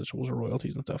like residuals or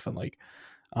royalties and stuff, and like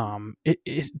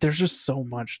there's just so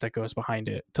much that goes behind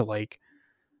it to like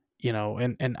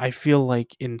and I feel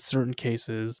like in certain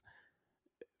cases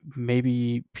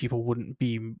maybe people wouldn't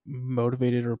be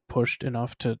motivated or pushed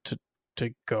enough to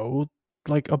go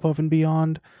like above and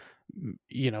beyond.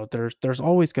 There's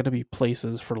always going to be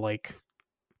places for like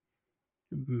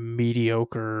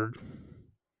mediocre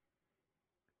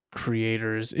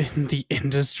creators in the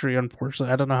industry,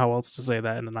 unfortunately. I don't know how else to say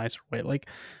that in a nicer way. Like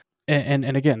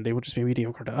And again, they would just be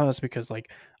mediocre to us because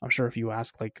like I'm sure if you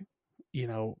ask like you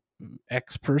know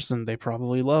X person, they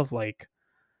probably love like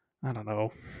I don't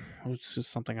know, it's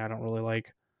just something I don't really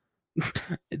like.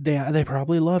 They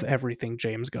probably love everything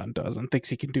James Gunn does and thinks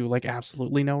he can do like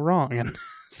absolutely no wrong and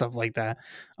stuff like that.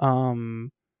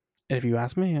 Um, and if you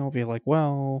ask me, I'll be like,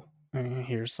 well,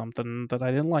 here's something that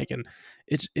I didn't like, and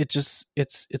it just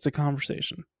it's a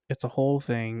conversation. It's a whole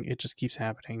thing. It just keeps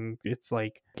happening. It's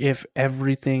like if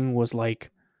everything was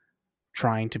like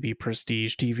trying to be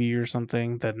prestige TV or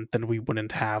something, then we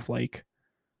wouldn't have like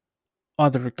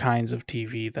other kinds of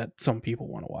TV that some people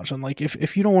want to watch. And like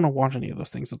if you don't want to watch any of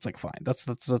those things, that's like fine. That's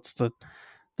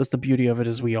the beauty of it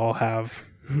is we all have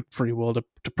free will to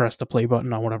press the play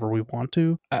button on whatever we want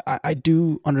to. I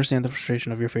do understand the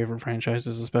frustration of your favorite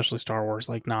franchises, especially Star Wars,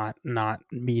 like not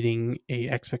meeting a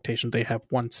expectation they have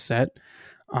once set.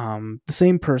 The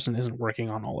same person isn't working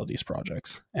on all of these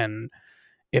projects, and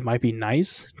it might be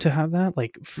nice to have that.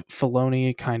 Like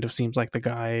Filoni kind of seems like the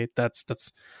guy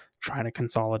that's trying to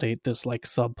consolidate this like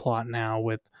subplot now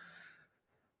with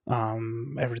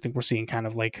everything we're seeing kind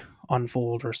of like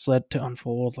unfold or sled to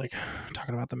unfold, like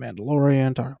talking about the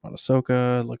Mandalorian, talking about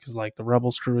Ahsoka. Looks like the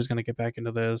Rebels crew is going to get back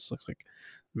into this. Looks like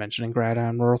mentioning Grand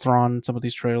Admiral Thrawn, some of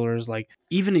these trailers. Like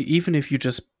even if you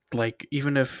just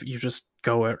even if you just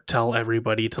go tell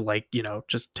everybody to like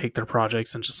just take their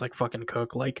projects and just like fucking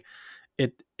cook, like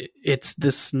it's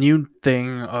this new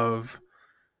thing of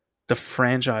the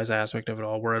franchise aspect of it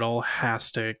all where it all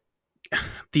has to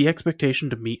the expectation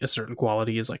to meet a certain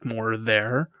quality is like more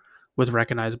there with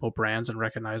recognizable brands and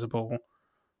recognizable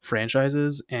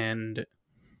franchises, and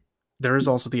there is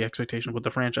also the expectation with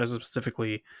the franchises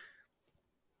specifically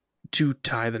to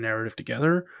tie the narrative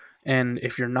together. And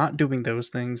if you're not doing those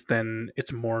things, then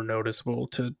it's more noticeable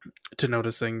to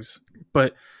notice things.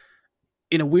 But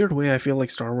in a weird way, I feel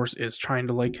like Star Wars is trying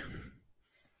to like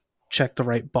check the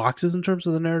right boxes in terms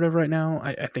of the narrative right now.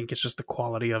 I think it's just the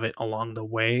quality of it along the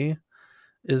way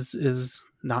is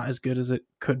not as good as it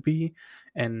could be,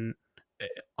 and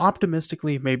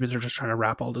optimistically maybe they're just trying to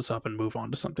wrap all this up and move on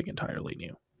to something entirely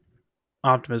new.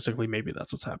 Optimistically maybe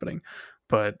that's what's happening,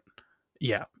 but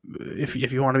yeah, if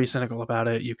you want to be cynical about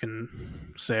it, you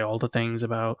can say all the things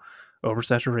about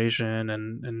oversaturation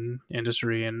and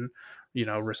industry, and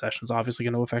recession's obviously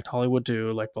going to affect Hollywood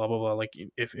too, like blah blah blah. Like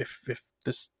if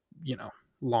this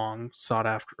long sought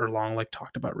after or long like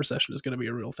talked about recession is going to be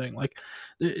a real thing, like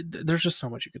there's just so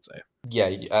much you could say.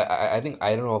 Yeah, I think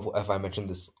I don't know if I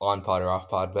mentioned this on pod or off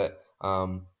pod, but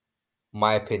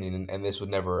my opinion, and this would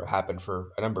never happen for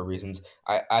a number of reasons.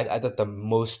 I thought the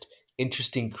most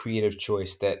interesting creative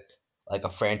choice that like a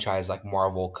franchise like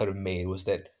Marvel could have made was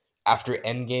that after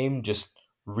Endgame, just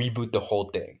reboot the whole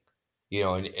thing.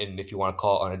 And if you want to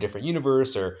call it on a different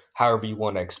universe or however you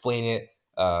want to explain it,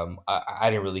 I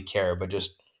didn't really care, but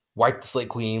just wipe the slate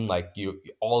clean. Like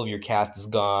all of your cast is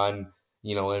gone.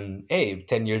 And hey,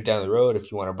 10 years down the road,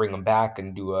 if you want to bring them back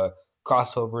and do a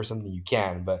crossover or something, you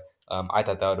can. But I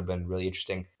thought that would have been really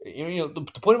interesting. The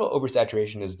point about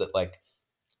oversaturation is that like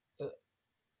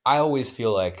I always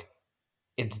feel like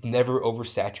it's never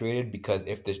oversaturated because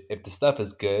if the stuff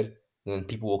is good, then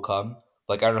people will come.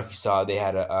 Like I don't know if you saw they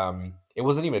had it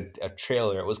wasn't even a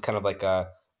trailer. It was kind of like a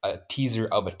teaser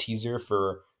of a teaser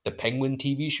for the Penguin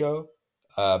TV show,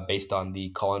 based on the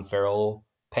Colin Farrell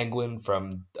Penguin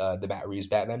from the Matt Reeves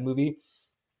Batman movie,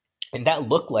 and that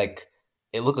looked like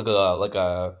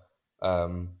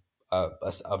um,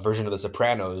 a version of The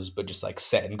Sopranos, but just like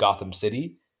set in Gotham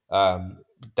City.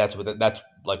 That's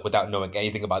like without knowing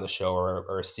anything about the show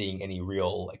or seeing any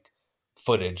real like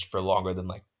footage for longer than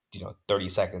like 30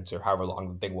 seconds or however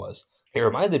long the thing was. It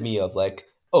reminded me of like,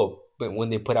 oh, but when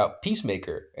they put out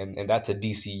Peacemaker, and that's a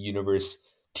DC Universe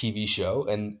TV show,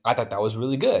 and I thought that was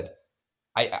really good.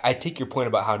 I take your point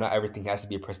about how not everything has to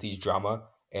be a prestige drama,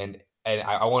 and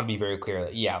I want to be very clear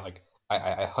that yeah, like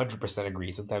I 100%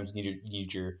 agree. Sometimes you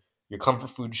need your comfort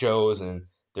food shows, and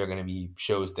they're going to be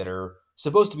shows that are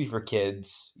supposed to be for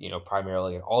kids,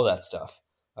 primarily, and all that stuff.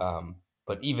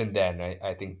 But even then,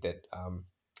 I think that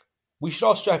we should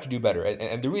all strive to do better.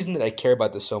 And the reason that I care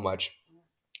about this so much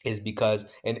is because,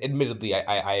 and admittedly,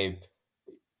 I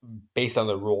based on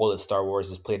the role that Star Wars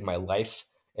has played in my life.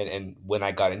 And when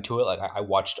I got into it, like I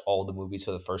watched all the movies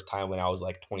for the first time when I was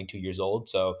like 22 years old.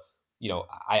 So,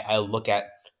 I look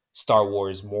at Star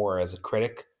Wars more as a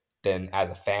critic than as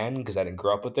a fan because I didn't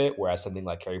grow up with it. Whereas something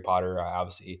like Harry Potter, I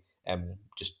obviously am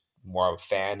just more of a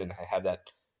fan, and I have that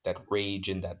rage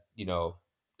and that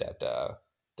that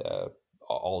the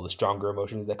all the stronger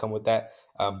emotions that come with that.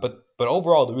 But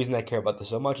overall, the reason I care about this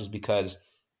so much is because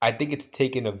I think it's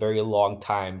taken a very long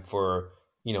time for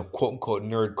quote unquote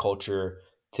nerd culture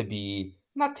to be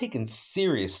not taken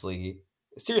seriously.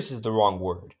 Serious is the wrong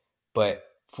word, but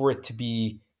for it to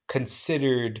be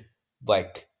considered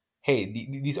like, hey,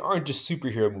 these aren't just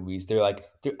superhero movies. They're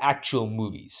actual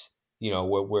movies.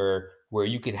 Where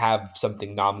you can have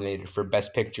something nominated for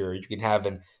Best Picture, you can have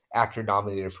an actor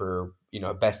nominated for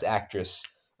Best Actress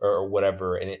or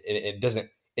whatever, and it doesn't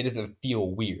feel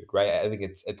weird, right? I think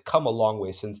it's come a long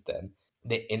way since then.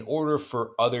 That in order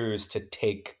for others to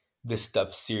take this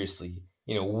stuff seriously,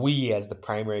 we as the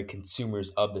primary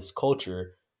consumers of this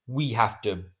culture, we have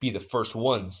to be the first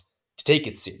ones to take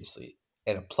it seriously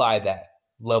and apply that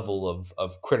level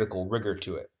of critical rigor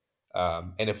to it.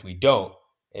 And if we don't,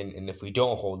 and if we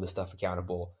don't hold this stuff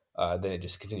accountable, then it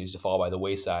just continues to fall by the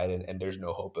wayside, and there's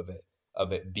no hope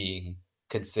of it being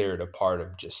considered a part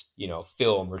of just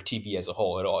film or TV as a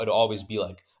whole. It'll always be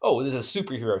like, oh, this is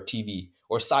superhero TV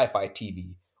or sci-fi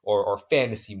TV or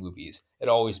fantasy movies.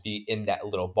 It'll always be in that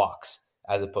little box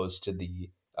as opposed to the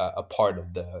a part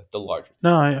of the larger.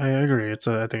 No, I agree.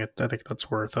 I think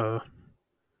that's worth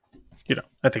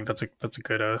I think that's a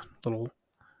good little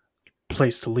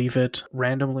place to leave it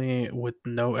randomly with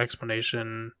no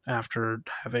explanation after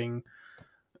having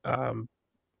um,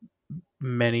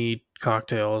 many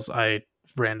cocktails. I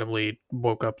randomly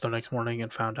woke up the next morning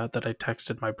and found out that I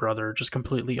texted my brother just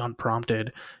completely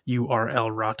unprompted, "You are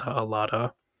El Rata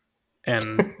Alada,"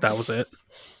 and that was it.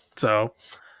 So,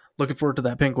 looking forward to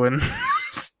that penguin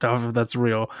stuff if that's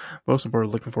real. Most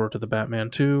important, looking forward to the Batman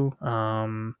 2.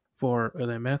 For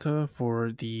Uday Mehta,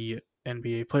 for the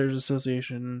NBA Players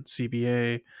Association,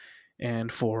 CBA,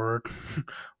 and for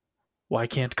why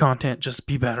can't content just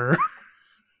be better?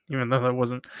 Even though that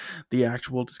wasn't the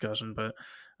actual discussion. But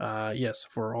yes,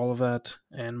 for all of that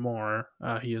and more,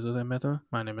 he is Uday Mehta.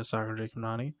 My name is Sagar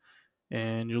Kamnani,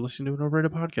 and you're listening to an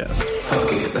Overrated Podcast.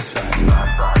 Okay, that's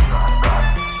right.